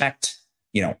 don't expect,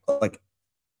 what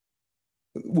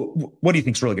do you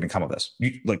think is really going to come of this?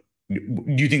 Do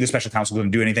you think the special counsel is going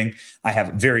to do anything? I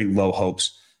have very low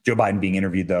hopes. Joe Biden being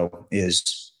interviewed, though,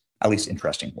 is at least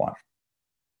interesting to watch.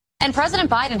 And President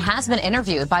Biden has been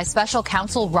interviewed by special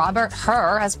counsel Robert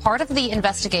Hur as part of the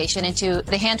investigation into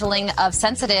the handling of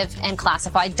sensitive and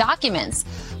classified documents.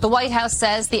 The White House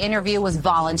says the interview was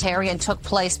voluntary and took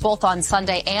place both on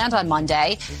Sunday and on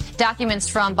Monday. Documents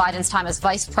from Biden's time as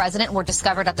vice president were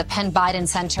discovered at the Penn Biden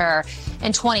Center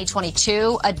in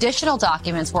 2022. Additional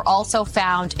documents were also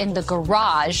found in the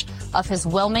garage of his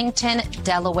Wilmington,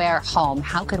 Delaware home.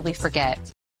 How could we forget?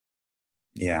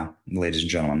 Yeah, ladies and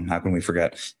gentlemen, how can we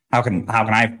forget? How can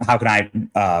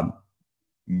I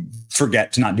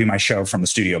forget to not do my show from the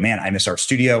studio? Man, I miss our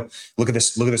studio. Look at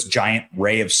this giant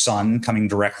ray of sun coming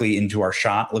directly into our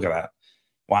shot. Look at that.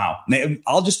 Wow.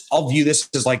 I'll view this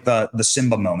as like the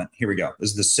Simba moment. Here we go.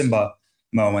 This is the Simba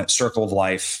moment, circle of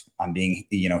life. I'm being,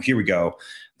 here we go.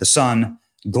 The sun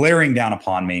glaring down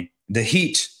upon me, the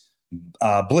heat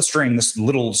blistering this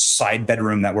little side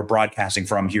bedroom that we're broadcasting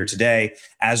from here today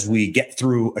as we get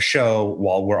through a show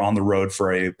while we're on the road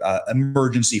for a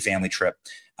emergency family trip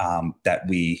that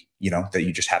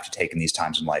you just have to take in these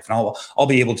times in life. And I'll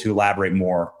be able to elaborate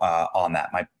more on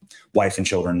that. My wife and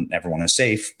children, everyone is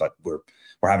safe, but we're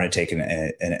having to take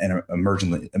an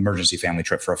emergency family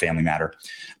trip for a family matter.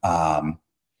 And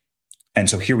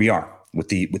so here we are with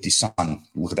the sun.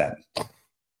 Look at that.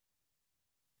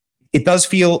 It does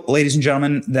feel, ladies and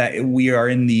gentlemen, that we are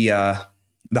in the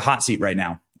hot seat right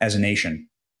now as a nation.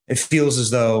 It feels as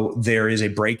though there is a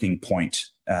breaking point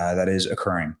that is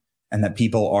occurring, and that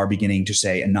people are beginning to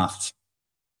say enough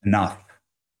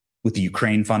with the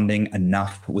Ukraine funding,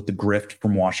 enough with the grift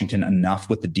from Washington, enough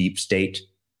with the deep state.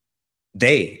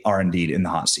 They are indeed in the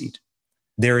hot seat.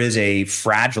 There is a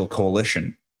fragile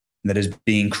coalition that is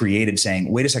being created saying,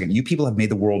 wait a second, you people have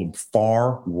made the world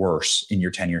far worse in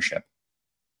your tenureship.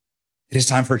 It is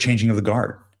time for a changing of the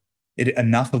guard.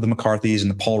 Enough of the McCarthys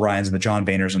and the Paul Ryans and the John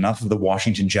Boehners, enough of the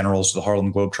Washington Generals, the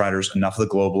Harlem Globetrotters, enough of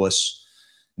the globalists.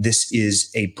 This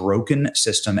is a broken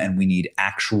system, and we need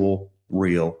actual,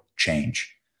 real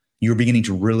change. You're beginning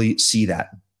to really see that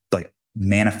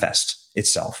manifest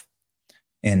itself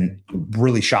in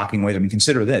really shocking ways. I mean,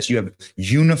 consider this. You have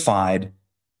unified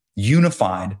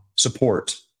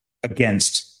support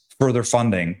against further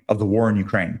funding of the war in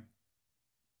Ukraine,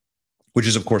 which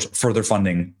is, of course, further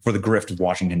funding for the grift of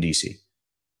Washington, D.C.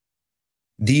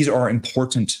 These are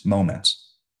important moments.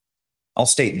 I'll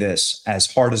state this,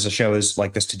 as hard as a show is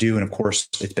like this to do, and of course,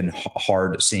 it's been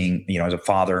hard seeing, as a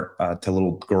father to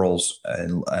little girls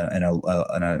and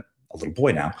a little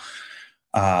boy now,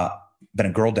 been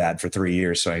a girl dad for 3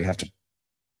 years, so I have to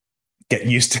get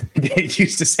used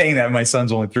to saying that. My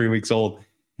son's only 3 weeks old.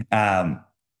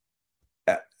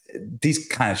 These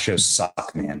kind of shows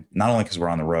suck, man. Not only because we're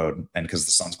on the road and because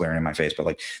the sun's glaring in my face,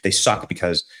 but they suck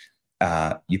because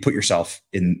you put yourself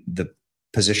in the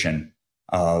position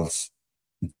of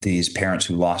these parents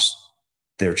who lost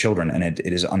their children, and it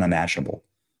is unimaginable.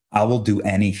 I will do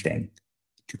anything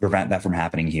to prevent that from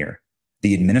happening here.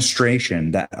 The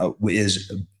administration that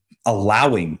is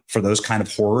allowing for those kind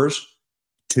of horrors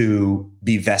to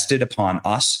be vested upon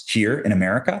us here in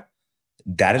America,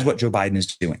 that is what Joe Biden is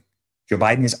doing. Joe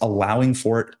Biden is allowing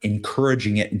for it,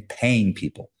 encouraging it, and paying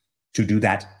people to do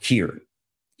that here.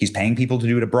 He's paying people to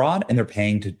do it abroad, and they're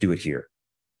paying to do it here.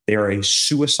 They are a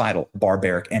suicidal,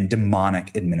 barbaric, and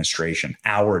demonic administration,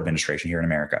 our administration here in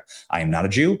America. I am not a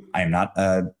Jew. I am not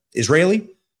Israeli.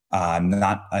 I'm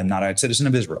not a citizen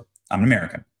of Israel. I'm an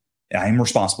American. I am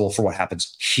responsible for what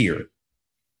happens here.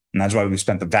 And that's why we've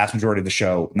spent the vast majority of the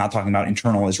show not talking about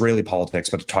internal Israeli politics,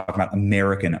 but talking about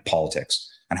American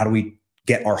politics and how do we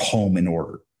get our home in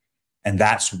order. And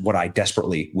that's what I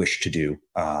desperately wish to do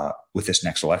with this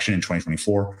next election in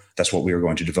 2024. That's what we are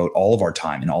going to devote all of our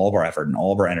time and all of our effort and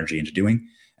all of our energy into doing,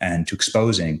 and to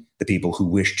exposing the people who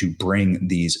wish to bring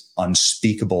these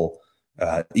unspeakable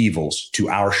evils to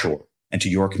our shore and to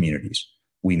your communities.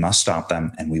 We must stop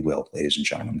them, and we will, ladies and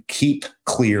gentlemen. Keep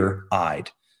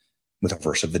clear-eyed with our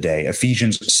verse of the day.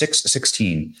 Ephesians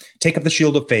 6:16. Take up the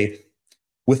shield of faith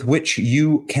with which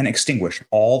you can extinguish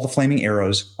all the flaming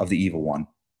arrows of the evil one.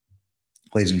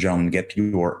 Ladies and gentlemen, get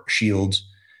your shields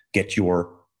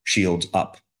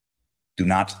up. Do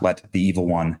not let the evil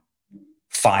one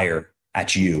fire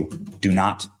at you. Do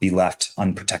not be left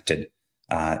unprotected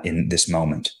in this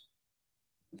moment.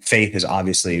 Faith is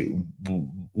obviously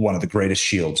one of the greatest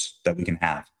shields that we can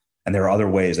have. And there are other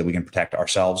ways that we can protect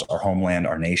ourselves, our homeland,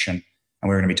 our nation. And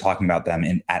we're going to be talking about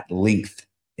them at length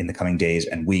in the coming days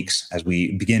and weeks as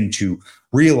we begin to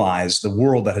realize the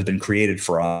world that has been created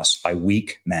for us by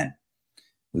weak men.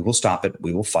 We will stop it.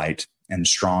 We will fight. And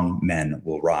strong men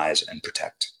will rise and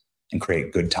protect and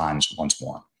create good times once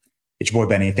more. It's your boy,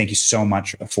 Benny. Thank you so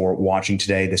much for watching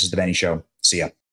today. This is The Benny Show. See ya.